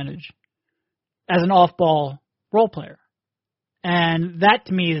shooting percentage as an off-ball role player? And that,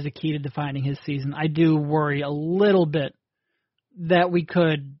 to me, is the key to defining his season. I do worry a little bit that we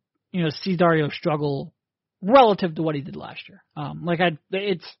could, you know, see Dario struggle relative to what he did last year.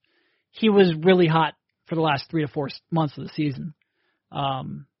 He was really hot for the last 3 to 4 months of the season.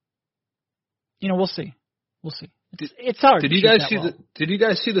 You know, we'll see. It's hard. Did you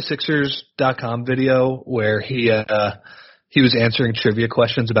guys see the Sixers.com video where he was answering trivia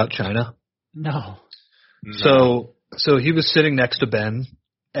questions about China? No. So he was sitting next to Ben,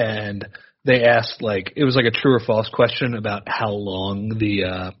 and they asked, like, it was like a true or false question about how long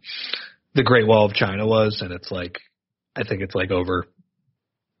the Great Wall of China was, and it's like, I think it's like over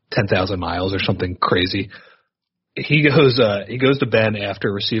 10,000 miles or something crazy. He goes to Ben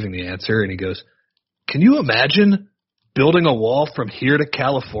after receiving the answer, and he goes, "Can you imagine building a wall from here to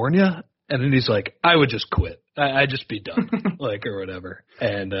California?" And then he's like, "I would just quit. I'd just be done," like, or whatever.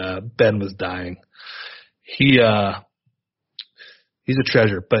 And Ben was dying. He's a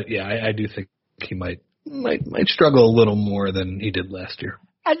treasure, but yeah, I do think he might struggle a little more than he did last year.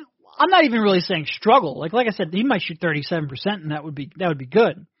 I'm not even really saying struggle. Like I said, he might shoot 37%, and that would be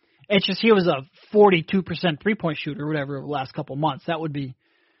good. It's just he was a 42% 3-point shooter or whatever over the last couple months. That would be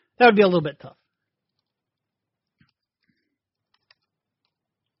a little bit tough.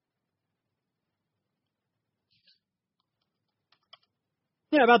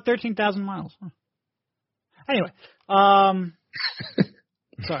 Yeah, about 13,000 miles. Huh. Anyway,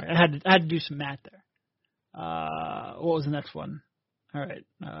 sorry, I had to do some math there. What was the next one? All right,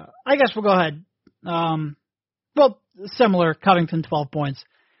 I guess we'll go ahead. Well, similar, Covington 12 points.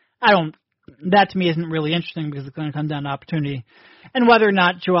 That to me isn't really interesting because it's going to come down to opportunity and whether or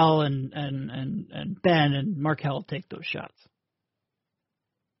not Joel and Ben and Markelle take those shots.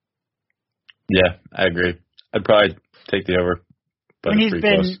 Yeah, I agree. I'd probably take the over. But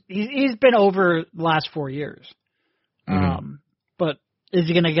he's been over the last 4 years. Mm-hmm. But is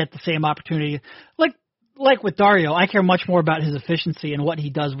he going to get the same opportunity? Like with Dario, I care much more about his efficiency and what he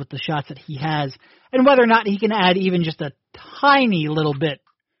does with the shots that he has, and whether or not he can add even just a tiny little bit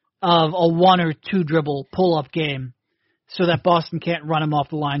of a 1 or 2 dribble pull-up game so that Boston can't run him off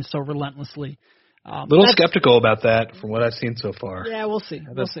the line so relentlessly. A little skeptical about that from what I've seen so far. Yeah, we'll see.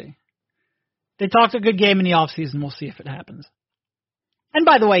 They talked a good game in the offseason. We'll see if it happens. And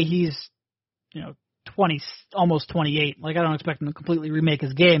by the way, he's 20, almost 28. Like, I don't expect him to completely remake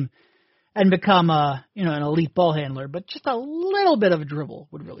his game and become an elite ball handler, but just a little bit of a dribble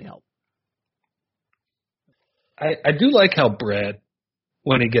would really help. I do like how Brett,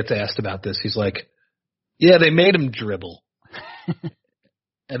 when he gets asked about this, he's like, yeah, they made him dribble.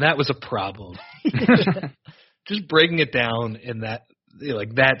 And that was a problem. Just breaking it down in that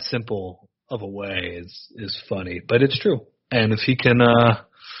that simple of a way is funny, but it's true. And if he can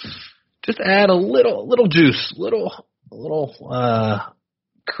just add a little juice, little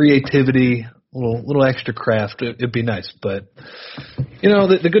creativity, little extra craft, it'd be nice. But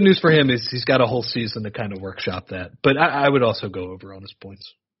the good news for him is he's got a whole season to kind of workshop that. But I would also go over on his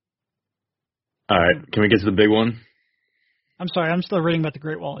points. All right, can we get to the big one? I'm sorry, I'm still reading about the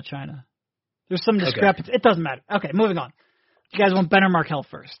Great Wall of China. There's some discrepancy. Okay. It doesn't matter. Okay, moving on. You guys want Ben or Markelle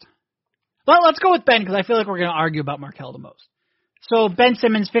first? Well, let's go with Ben because I feel like we're going to argue about Markelle the most. So Ben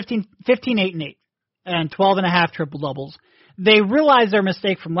Simmons, 15, 8, and 8, and 12.5 triple-doubles. They realized their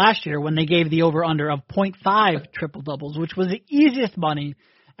mistake from last year when they gave the over-under of 0.5 triple-doubles, which was the easiest money,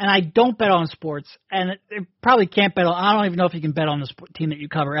 and I don't bet on sports, and it probably can't bet on – I don't even know if you can bet on the team that you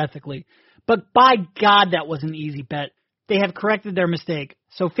cover ethically. But by God, that was an easy bet. They have corrected their mistake.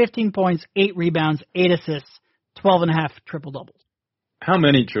 So 15 points, 8 rebounds, 8 assists, 12.5 triple-doubles. How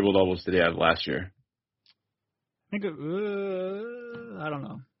many triple-doubles did he have last year? I think I don't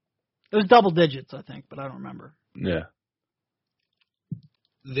know. It was double digits, I think, but I don't remember. Yeah.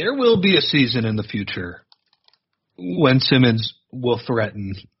 There will be a season in the future when Simmons will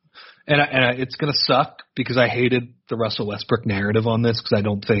threaten. And it's going to suck because I hated the Russell Westbrook narrative on this because I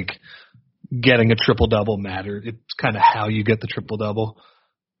don't think getting a triple-double mattered. It's kind of how you get the triple-double.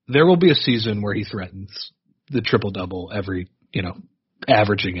 There will be a season where he threatens the triple-double every,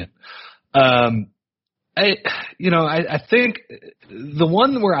 averaging it. I think the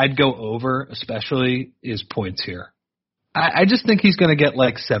one where I'd go over especially is points here. I just think he's going to get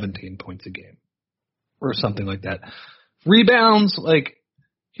like 17 points a game or something like that. Rebounds,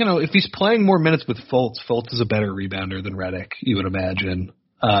 if he's playing more minutes with Fultz is a better rebounder than Redick, you would imagine.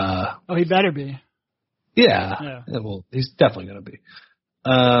 He better be. Yeah. Well, he's definitely going to be.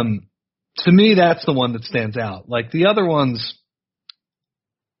 To me, that's the one that stands out. Like the other ones,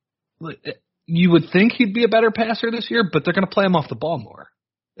 you would think he'd be a better passer this year, but they're going to play him off the ball more.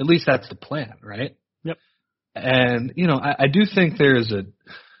 At least that's the plan, right? Yep. And, I do think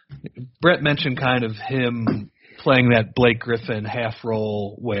Brett mentioned kind of him playing that Blake Griffin half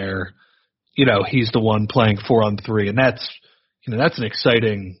role where, he's the one playing 4-on-3, and that's an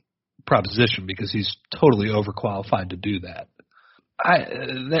exciting proposition because he's totally overqualified to do that.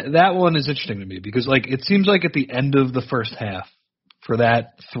 That one is interesting to me because it seems like at the end of the first half for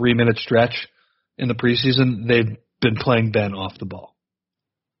that 3-minute stretch in the preseason, they've been playing Ben off the ball.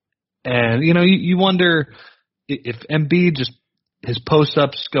 And, you wonder if Embiid just his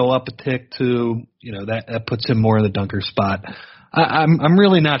post-ups go up a tick too, that puts him more in the dunker spot. I'm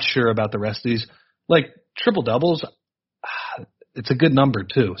really not sure about the rest of these. Triple-doubles, it's a good number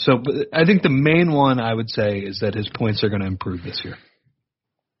too. So I think the main one I would say is that his points are going to improve this year.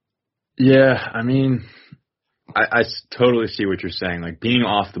 Yeah, I totally see what you're saying. Being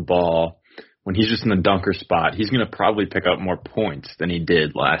off the ball, when he's just in the dunker spot, he's going to probably pick up more points than he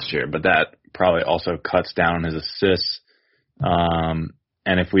did last year, but that probably also cuts down his assists. And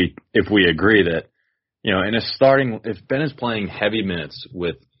if we agree that, if Ben is playing heavy minutes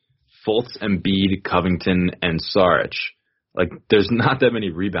with Fultz, Embiid, Covington, and Saric, there's not that many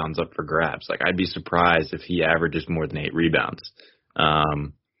rebounds up for grabs. I'd be surprised if he averages more than 8 rebounds.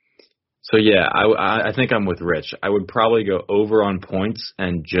 So yeah, I think I'm with Rich. I would probably go over on points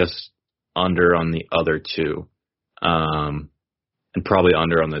and just under on the other two, and probably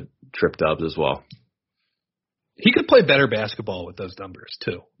under on the trip dubs as well. He could play better basketball with those numbers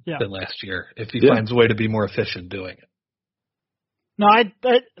too than last year if he finds a way to be more efficient doing it. No,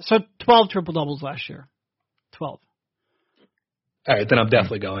 so 12 triple doubles last year, 12. All right, then I'm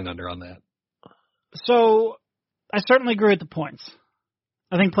definitely going under on that. So I certainly agree with the points.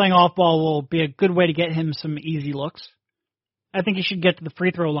 I think playing off ball will be a good way to get him some easy looks. I think he should get to the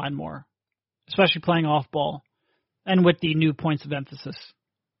free throw line more, especially playing off ball and with the new points of emphasis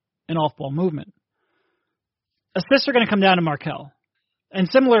in off ball movement. Assists are going to come down to Markelle. And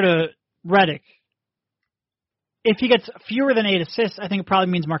similar to Redick, if he gets fewer than 8 assists, I think it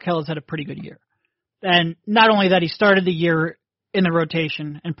probably means Markelle has had a pretty good year. And not only that he started the year in the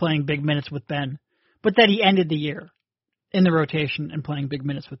rotation and playing big minutes with Ben, but that he ended the year in the rotation and playing big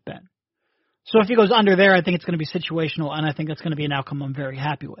minutes with Ben. So if he goes under there, I think it's going to be situational, and I think that's going to be an outcome I'm very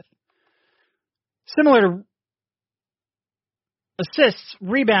happy with. similar to assists,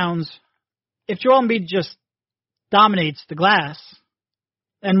 rebounds, if Joel Embiid just dominates the glass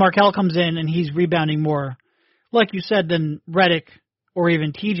and Markelle comes in and he's rebounding more, like you said, than Redick or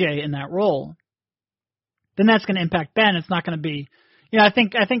even TJ in that role, then that's going to impact Ben. It's not going to be, I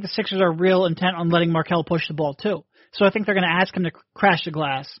think the Sixers are real intent on letting Markelle push the ball too. So I think they're going to ask him to crash the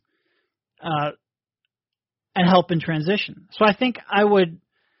glass and help in transition. So I think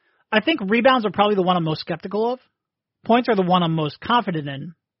rebounds are probably the one I'm most skeptical of. Points are the one I'm most confident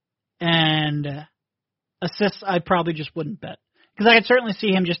in. And assists I probably just wouldn't bet. Because I could certainly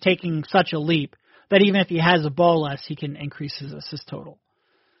see him just taking such a leap that even if he has the ball less, he can increase his assist total.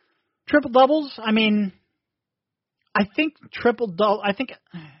 Triple doubles, I think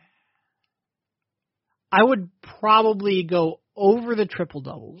I would probably go over the triple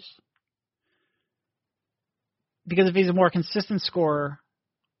doubles. Because if he's a more consistent scorer,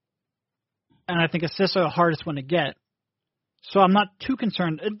 and I think assists are the hardest one to get, so I'm not too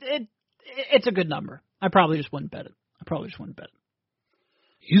concerned. It's a good number. I probably just wouldn't bet it.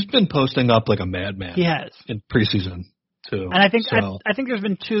 He's been posting up like a madman. He has in preseason too. And I think there's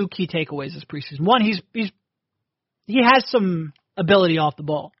been two key takeaways this preseason. One, he has some ability off the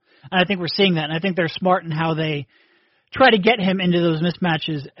ball, and I think we're seeing that. And I think they're smart in how they try to get him into those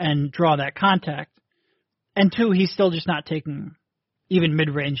mismatches and draw that contact. And two, he's still just not taking even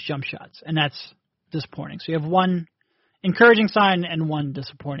mid-range jump shots, and that's disappointing. So you have one encouraging sign and one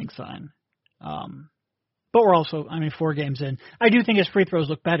disappointing sign. But we're also, 4 games in. I do think his free throws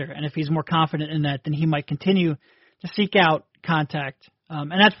look better, and if he's more confident in that, then he might continue to seek out contact.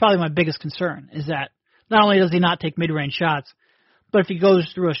 And that's probably my biggest concern, is that not only does he not take mid-range shots, but if he goes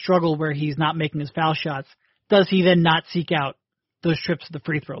through a struggle where he's not making his foul shots, does he then not seek out those trips to the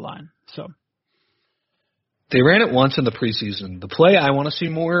free throw line? So they ran it once in the preseason. The play I want to see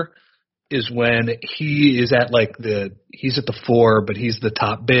more is when he is at he's at the 4, but he's the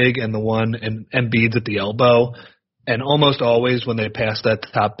top big and the one, and Embiid's at the elbow. And almost always when they pass that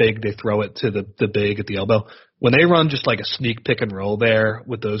top big, they throw it to the big at the elbow. When they run just like a sneak pick and roll there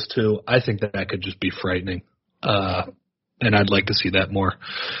with those two, I think that could just be frightening. And I'd like to see that more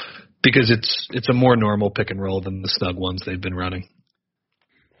because it's a more normal pick and roll than the snug ones they've been running.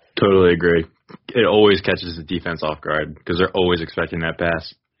 Totally agree. It always catches the defense off guard because they're always expecting that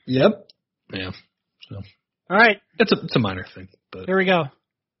pass. Yep. Yeah. So. All right. It's a minor thing. But here we go.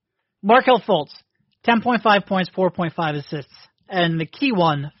 Markelle Fultz, 10.5 points, 4.5 assists. And the key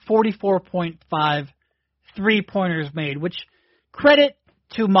one, 44.5 3-pointers made, which credit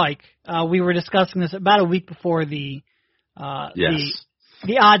to Mike. We were discussing this about a week before the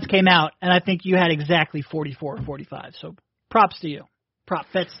odds came out, and I think you had exactly 44 or 45. So props to you. Prop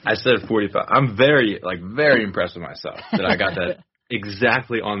bets. I said 45. I'm very impressed with myself that I got that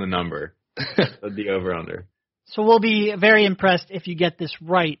exactly on the number of the over-under. So we'll be very impressed if you get this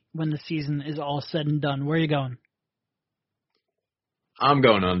right when the season is all said and done. Where are you going? I'm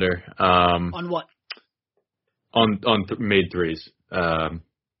going under. On what? On made threes. I'm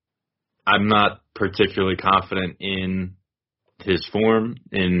not particularly confident in his form,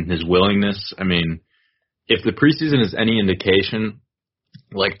 in his willingness. If the preseason is any indication,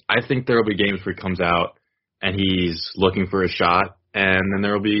 I think there will be games where he comes out and he's looking for a shot, and then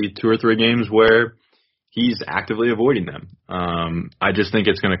there will be 2 or 3 games where he's actively avoiding them. I just think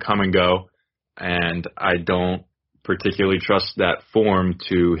it's going to come and go, and I don't particularly trust that form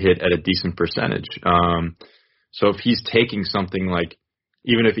to hit at a decent percentage. So if he's taking something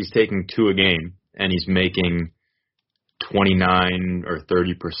even if he's taking 2 a game and he's making 29 or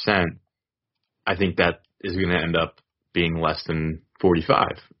 30%, I think that is going to end up being less than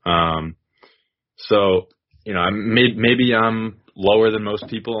 45. So, maybe I'm lower than most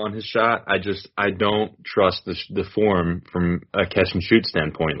people on his shot. I don't trust the form from a catch and shoot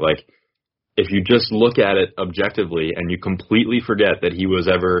standpoint. If you just look at it objectively and you completely forget that he was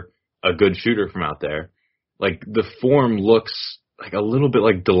ever a good shooter from out there, the form looks a little bit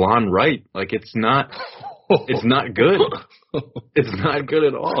like DeLon Wright. It's not good. It's not good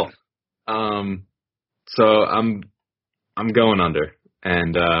at all. So I'm going under.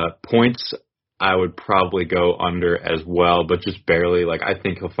 And points, I would probably go under as well, but just barely. I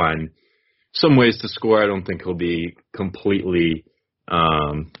think he'll find some ways to score. I don't think he'll be completely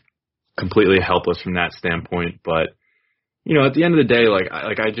helpless from that standpoint. But, at the end of the day,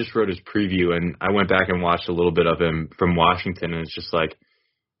 I just wrote his preview, and I went back and watched a little bit of him from Washington, and it's just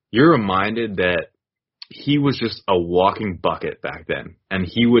you're reminded that he was just a walking bucket back then. And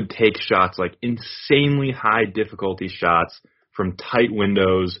he would take shots, insanely high difficulty shots from tight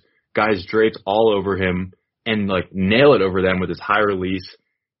windows, guys draped all over him, and nail it over them with his high release.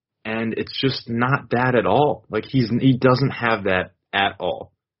 and it's just not that at all. Like, he doesn't have that at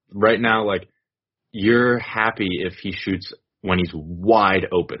all. Right now, like, you're happy if he shoots when he's wide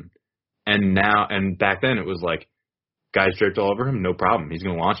open. And back then it was like, guys draped all over him, no problem. He's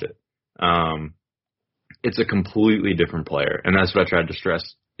going to launch it. It's a completely different player. And that's what I tried to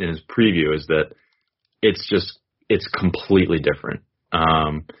stress in his preview, is that it's completely different.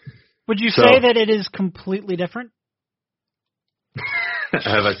 Would you say that it is completely different?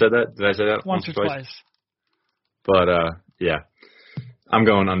 Have I said that? Did I say that once or twice? But, yeah. I'm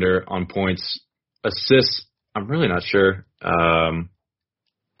going under on points. Assists, I'm really not sure.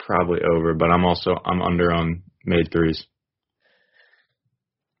 Probably over, but I'm under on made threes.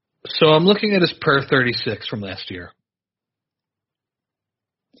 So I'm looking at his per 36 from last year.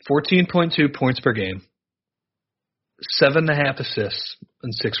 14.2 points per game, 7.5 assists,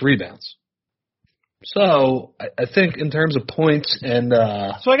 and 6 rebounds. So I think in terms of points and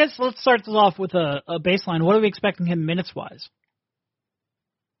so I guess let's start this off with a baseline. What are we expecting him minutes-wise?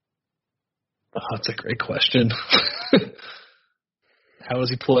 Oh, that's a great question. How is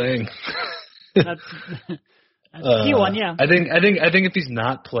he playing? That's a key one, yeah. I think if he's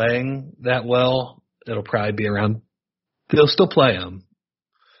not playing that well, it'll probably be around. They'll still play him,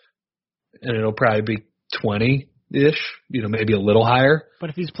 and it'll probably be 20-ish. Maybe a little higher. But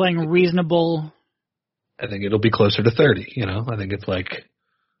if he's playing reasonable, I think it'll be closer to 30. I think it's like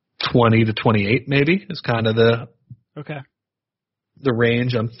 20 to 28, maybe is kind of the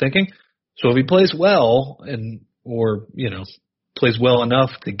range I'm thinking. So if he plays well or plays well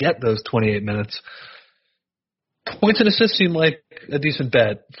enough to get those 28 minutes, points and assists seem like a decent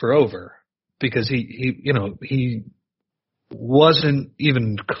bet for over, because he wasn't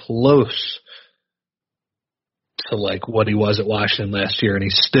even close to like what he was at Washington last year, and he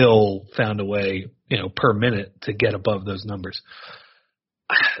still found a way, per minute to get above those numbers.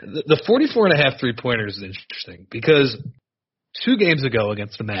 The 44.5 3-pointers is interesting because 2 games ago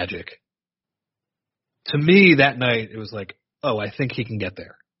against the Magic, to me that night it was like, oh, I think he can get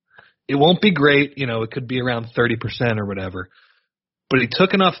there. It won't be great, it could be around 30% or whatever, but he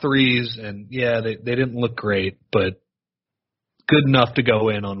took enough threes, and yeah, they didn't look great, but good enough to go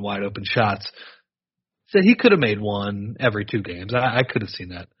in on wide open shots. So he could have made one every 2 games. I could have seen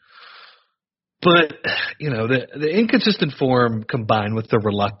that. But, the inconsistent form combined with the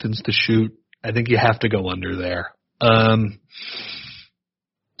reluctance to shoot, I think you have to go under there.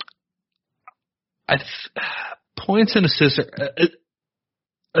 Points and assists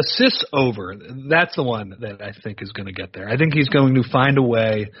assists over. That's the one that I think is going to get there. I think he's going to find a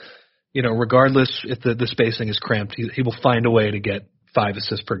way, regardless if the spacing is cramped, he will find a way to get 5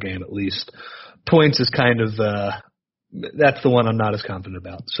 assists per game at least. Points is kind of that's the one I'm not as confident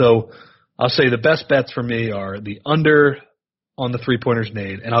about. So I'll say the best bets for me are the under on the 3-pointers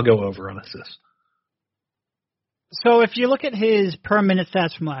made, and I'll go over on assists. So if you look at his per minute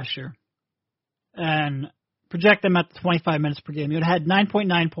stats from last year and project them at 25 minutes per game, he would have had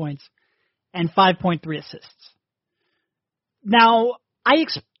 9.9 points and 5.3 assists. Now,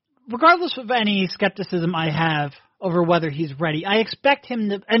 regardless of any skepticism I have over whether he's ready, I expect him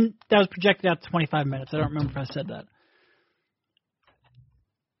to, and that was projected out to 25 minutes. I don't remember if I said that.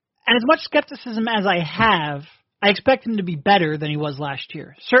 And as much skepticism as I have, I expect him to be better than he was last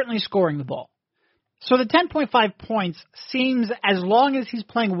year, certainly scoring the ball. So the 10.5 points seems, as long as he's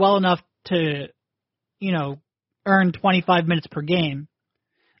playing well enough to, earn 25 minutes per game,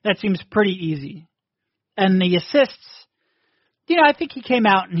 that seems pretty easy. And the assists, I think he came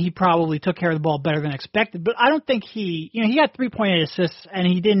out and he probably took care of the ball better than expected, but I don't think he got 3.8 assists and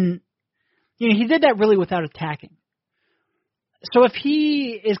he didn't, he did that really without attacking. So if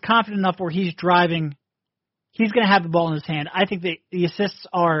he is confident enough where he's driving, he's going to have the ball in his hand. I think the assists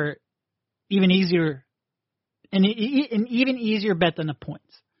are even easier, an even easier bet than the points.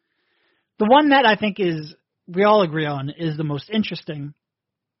 The one that I think we all agree on is the most interesting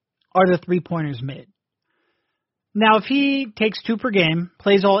are the 3-pointers made. Now, if he takes 2 per game,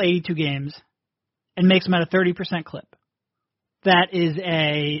 plays all 82 games, and makes them at a 30% clip,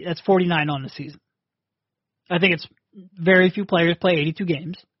 that's 49 on the season. I think it's very few players play 82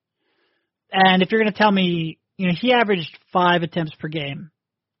 games. And if you're going to tell me, he averaged 5 attempts per game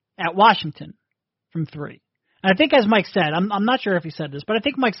at Washington from 3. And I think, as Mike said, I'm not sure if he said this, but I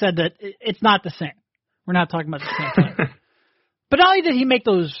think Mike said that it's not the same. We're not talking about the same thing. But not only did he make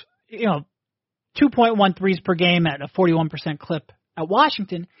those, 2.1 threes per game at a 41% clip at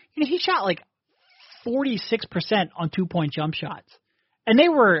Washington, he shot like 46% on 2-point jump shots. And they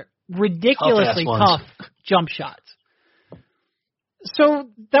were ridiculously tough jump shots. So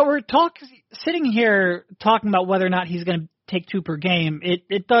that we're sitting here talking about whether or not he's going to take 2 per game,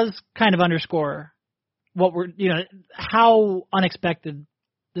 it does kind of underscore what we're, how unexpected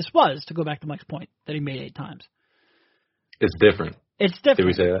this was, to go back to Mike's point that he made 8 times. It's different. It's different. Did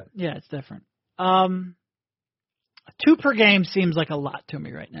we say that? Yeah, it's different. 2 per game seems like a lot to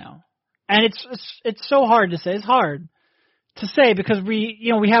me right now. And it's so hard to say. It's hard to say because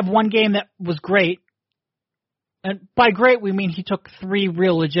we have one game that was great. And by great, we mean he took 3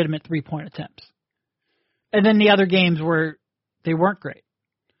 real legitimate 3-point attempts. And then the other games they weren't great.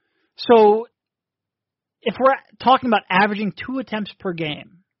 So if we're talking about averaging 2 attempts per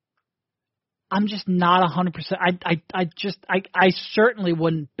game, I'm just not 100%. I certainly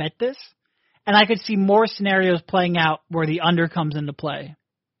wouldn't bet this. And I could see more scenarios playing out where the under comes into play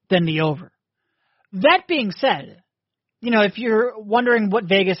than the over. That being said, if you're wondering what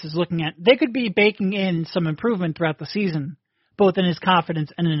Vegas is looking at, they could be baking in some improvement throughout the season, both in his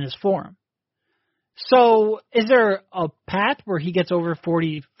confidence and in his form. So is there a path where he gets over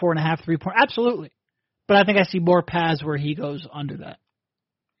 44.5 3-point? Absolutely. But I think I see more paths where he goes under that.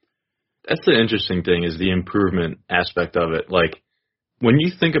 That's the interesting thing is the improvement aspect of it. Like, when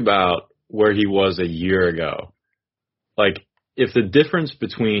you think about where he was a year ago, like, if the difference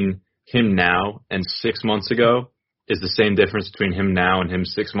between him now and 6 months ago is the same difference between him now and him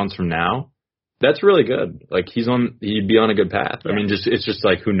 6 months from now, that's really good. Like, he'd be on a good path. Yeah. I mean, it's just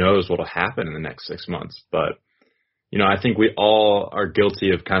like, who knows what'll happen in the next 6 months. But, I think we all are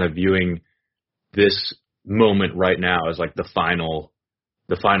guilty of kind of viewing this moment right now as like the final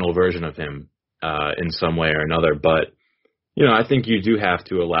version of him in some way or another. But, I think you do have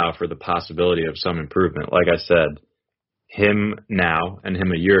to allow for the possibility of some improvement. Like I said, him now and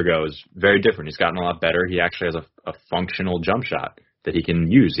him a year ago is very different. He's gotten a lot better. He actually has a functional jump shot that he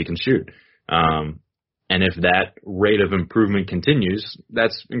can use. He can shoot. And if that rate of improvement continues,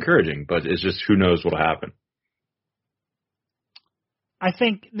 that's encouraging. But it's just who knows what will happen. I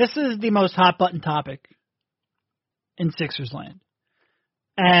think this is the most hot-button topic in Sixers land.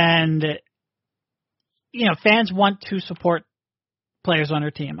 And, fans want to support players on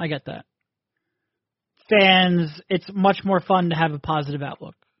their team. I get that. Fans, it's much more fun to have a positive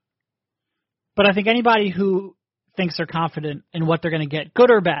outlook. But I think anybody who thinks they're confident in what they're going to get,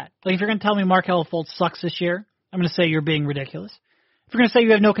 good or bad, like if you're going to tell me Markelle Fultz sucks this year, I'm going to say you're being ridiculous. If you're going to say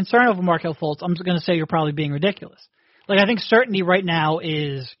you have no concern over Markelle Fultz, I'm going to say you're probably being ridiculous. Like, I think certainty right now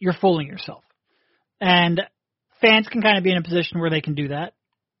is you're fooling yourself. And fans can kind of be in a position where they can do that.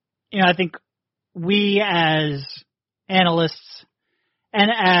 I think we as analysts and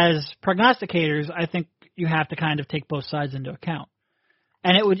as prognosticators, I think you have to kind of take both sides into account.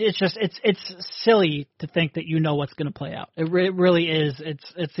 And it's silly to think that what's going to play out. It really is.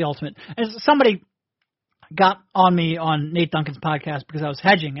 It's the ultimate. And somebody got on me on Nate Duncan's podcast because I was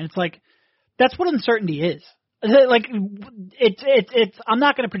hedging, and it's like, that's what uncertainty is. Like, it's. I'm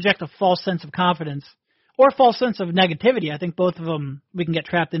not going to project a false sense of confidence or a false sense of negativity. I think both of them we can get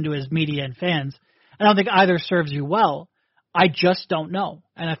trapped into as media and fans. I don't think either serves you well. I just don't know,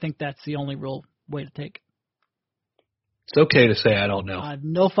 and I think that's the only real way to take it. It's okay to say I don't know. I have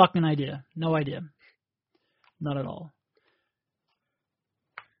no fucking idea. No idea. Not at all.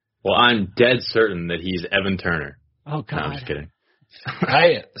 Well, I'm dead certain that he's Evan Turner. Oh, God. No, I'm just kidding.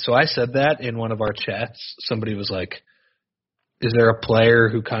 So I said that in one of our chats. Somebody was like, is there a player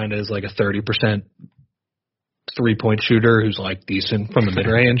who kind of is like a 30% 3-point shooter who's like decent from the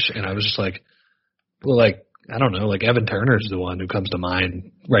mid-range? And I was just like, well, like, I don't know, like Evan Turner's the one who comes to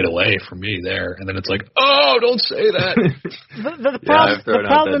mind right away for me there. And then it's like, oh, don't say that. the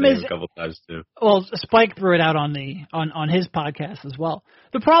problem is a couple times too. Well, Spike threw it out on his podcast as well.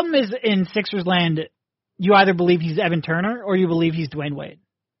 The problem is in Sixers land, you either believe he's Evan Turner or you believe he's Dwayne Wade.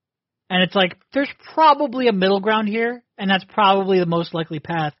 And it's like, there's probably a middle ground here, and that's probably the most likely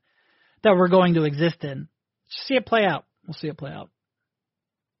path that we're going to exist in. Just see it play out. We'll see it play out.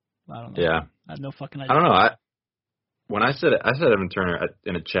 I don't know. Yeah. I have no fucking idea. I don't know. When I said Evan Turner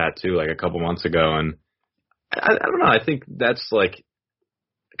in a chat too, like a couple months ago, and I don't know. I think that's like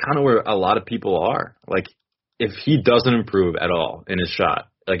kind of where a lot of people are. Like, if he doesn't improve at all in his shot,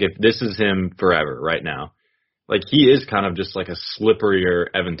 like if this is him forever right now, like he is kind of just like a slipperier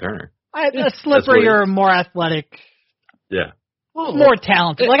Evan Turner. A slipperier, more athletic. Yeah. More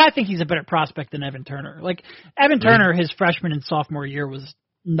talented. Like, I think he's a better prospect than Evan Turner. Like, Evan Turner, his freshman and sophomore year was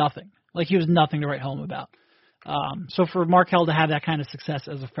nothing. Like, he was nothing to write home about. So for Markelle to have that kind of success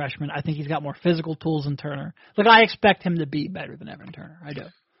as a freshman, I think he's got more physical tools than Turner. Like, I expect him to be better than Evan Turner. I do.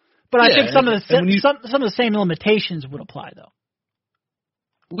 But I think some of the same limitations would apply, though.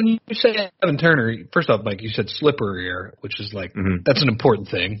 When you say Evan Turner, first off, Mike, you said slipperier, which is like, that's an important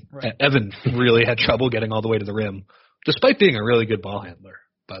thing. Right. Evan really had trouble getting all the way to the rim despite being a really good ball handler,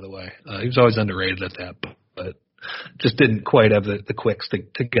 by the way. He was always underrated at that, but just didn't quite have the quicks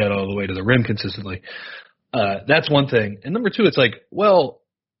to get all the way to the rim consistently. That's one thing. And number two, it's like, well,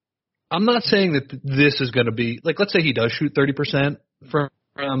 I'm not saying that this is going to be like, let's say he does shoot 30%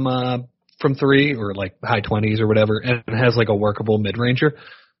 from three or like high 20s or whatever, and has like a workable mid-ranger.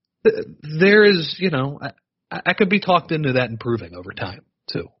 There is, you know, I could be talked into that improving over time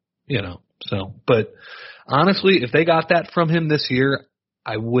too, you know. So, but honestly, if they got that from him this year,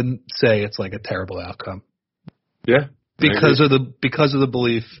 I wouldn't say it's like a terrible outcome. Yeah, because of the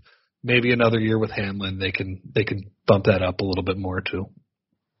belief, maybe another year with Hanlon, they can bump that up a little bit more too.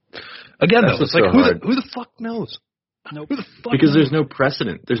 Again, though, it's like who the fuck knows? Nope. Who the fuck because knows? there's no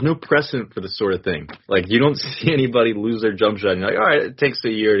precedent. There's no precedent for this sort of thing. Like, you don't see anybody lose their jump shot and you're like, all right, it takes a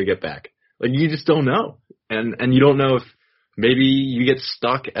year to get back. Like, you just don't know. And you don't know if maybe you get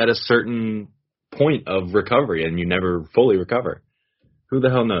stuck at a certain point of recovery and you never fully recover. Who the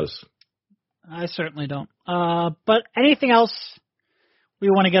hell knows? I certainly don't. But anything else we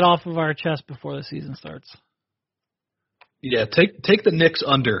want to get off of our chest before the season starts? Yeah, take the Knicks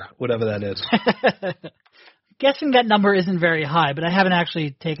under, whatever that is. Guessing that number isn't very high, but I haven't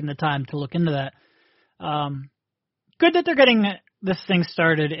actually taken the time to look into that. Good that they're getting this thing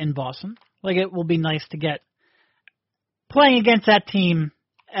started in Boston. Like, it will be nice to get playing against that team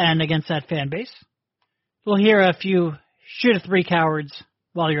and against that fan base. We'll hear a few shoot a three cowards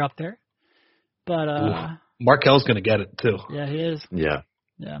while you're up there. But Markel's going to get it too. Yeah, he is. Yeah.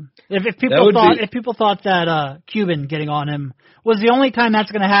 Yeah. If people thought that Cuban getting on him was the only time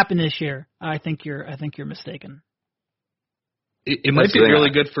that's going to happen this year, I think you're mistaken. It might be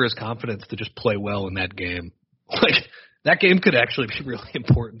really good for his confidence to just play well in that game. Like, that game could actually be really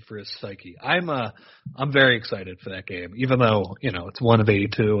important for his psyche. I'm very excited for that game, even though, you know, it's 1 of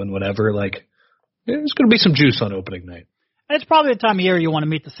 82 and whatever. Like, there's going to be some juice on opening night. And it's probably the time of year you want to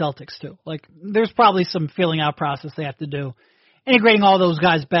meet the Celtics too. Like, there's probably some feeling out process they have to do, integrating all those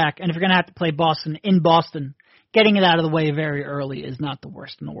guys back. And if you're going to have to play Boston in Boston, getting it out of the way very early is not the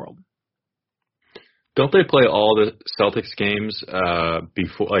worst in the world. Don't they play all the Celtics games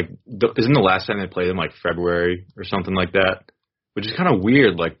before? Like, isn't the last time they played them like February or something like that? Which is kind of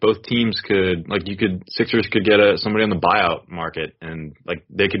weird. Like, both teams could, like, Sixers could get somebody on the buyout market, and like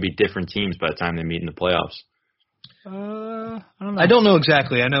they could be different teams by the time they meet in the playoffs. I don't know. I don't know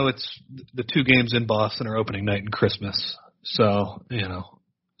exactly. I know it's the 2 games in Boston are opening night and Christmas. So, you know,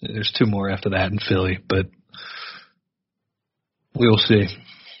 there's 2 more after that in Philly, but we will see.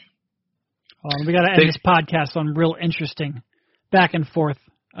 We got to end this podcast on real interesting back and forth.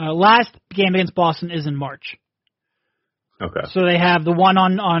 Last game against Boston is in March. Okay. So they have the one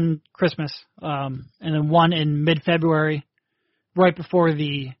on Christmas, and then one in mid-February, right before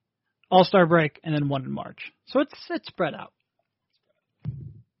the All-Star break, and then one in March. So it's spread out.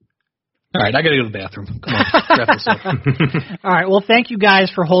 All right, I got to go to the bathroom. Come on, wrap this up. All right, well, thank you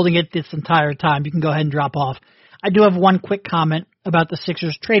guys for holding it this entire time. You can go ahead and drop off. I do have one quick comment about the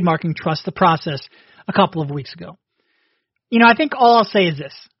Sixers trademarking Trust the Process a couple of weeks ago. You know, I think all I'll say is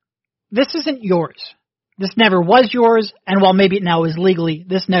this. This isn't yours. This never was yours, and while maybe it now is legally,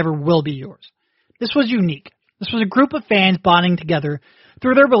 this never will be yours. This was unique. This was a group of fans bonding together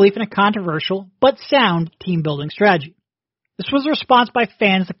through their belief in a controversial but sound team-building strategy. This was a response by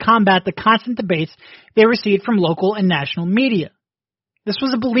fans to combat the constant debates they received from local and national media. This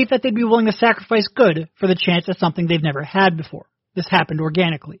was a belief that they'd be willing to sacrifice good for the chance at something they've never had before. This happened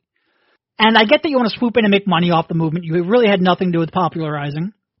organically. And I get that you want to swoop in and make money off the movement you really had nothing to do with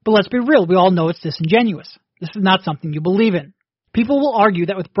popularizing, but let's be real, we all know it's disingenuous. This is not something you believe in. People will argue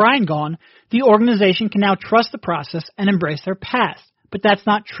that with Brian gone, the organization can now trust the process and embrace their past, but that's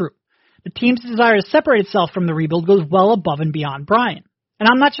not true. The team's desire to separate itself from the rebuild goes well above and beyond Brian. And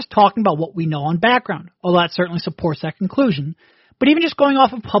I'm not just talking about what we know on background, although that certainly supports that conclusion, but even just going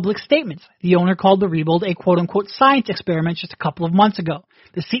off of public statements. The owner called the rebuild a quote-unquote science experiment just a couple of months ago.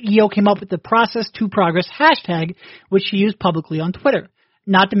 The CEO came up with the Process to Progress hashtag, which he used publicly on Twitter,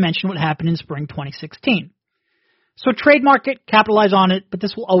 not to mention what happened in spring 2016. So trademark it, capitalize on it, but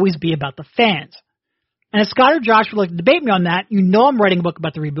this will always be about the fans. And if Scott or Josh would like to debate me on that, you know I'm writing a book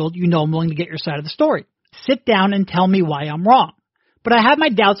about the rebuild. You know I'm willing to get your side of the story. Sit down and tell me why I'm wrong. But I have my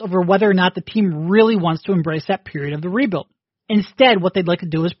doubts over whether or not the team really wants to embrace that period of the rebuild. Instead, what they'd like to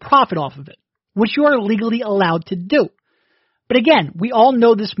do is profit off of it, which you are legally allowed to do. But again, we all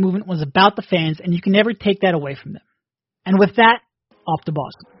know this movement was about the fans, and you can never take that away from them. And with that, off to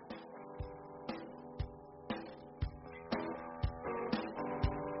Boston.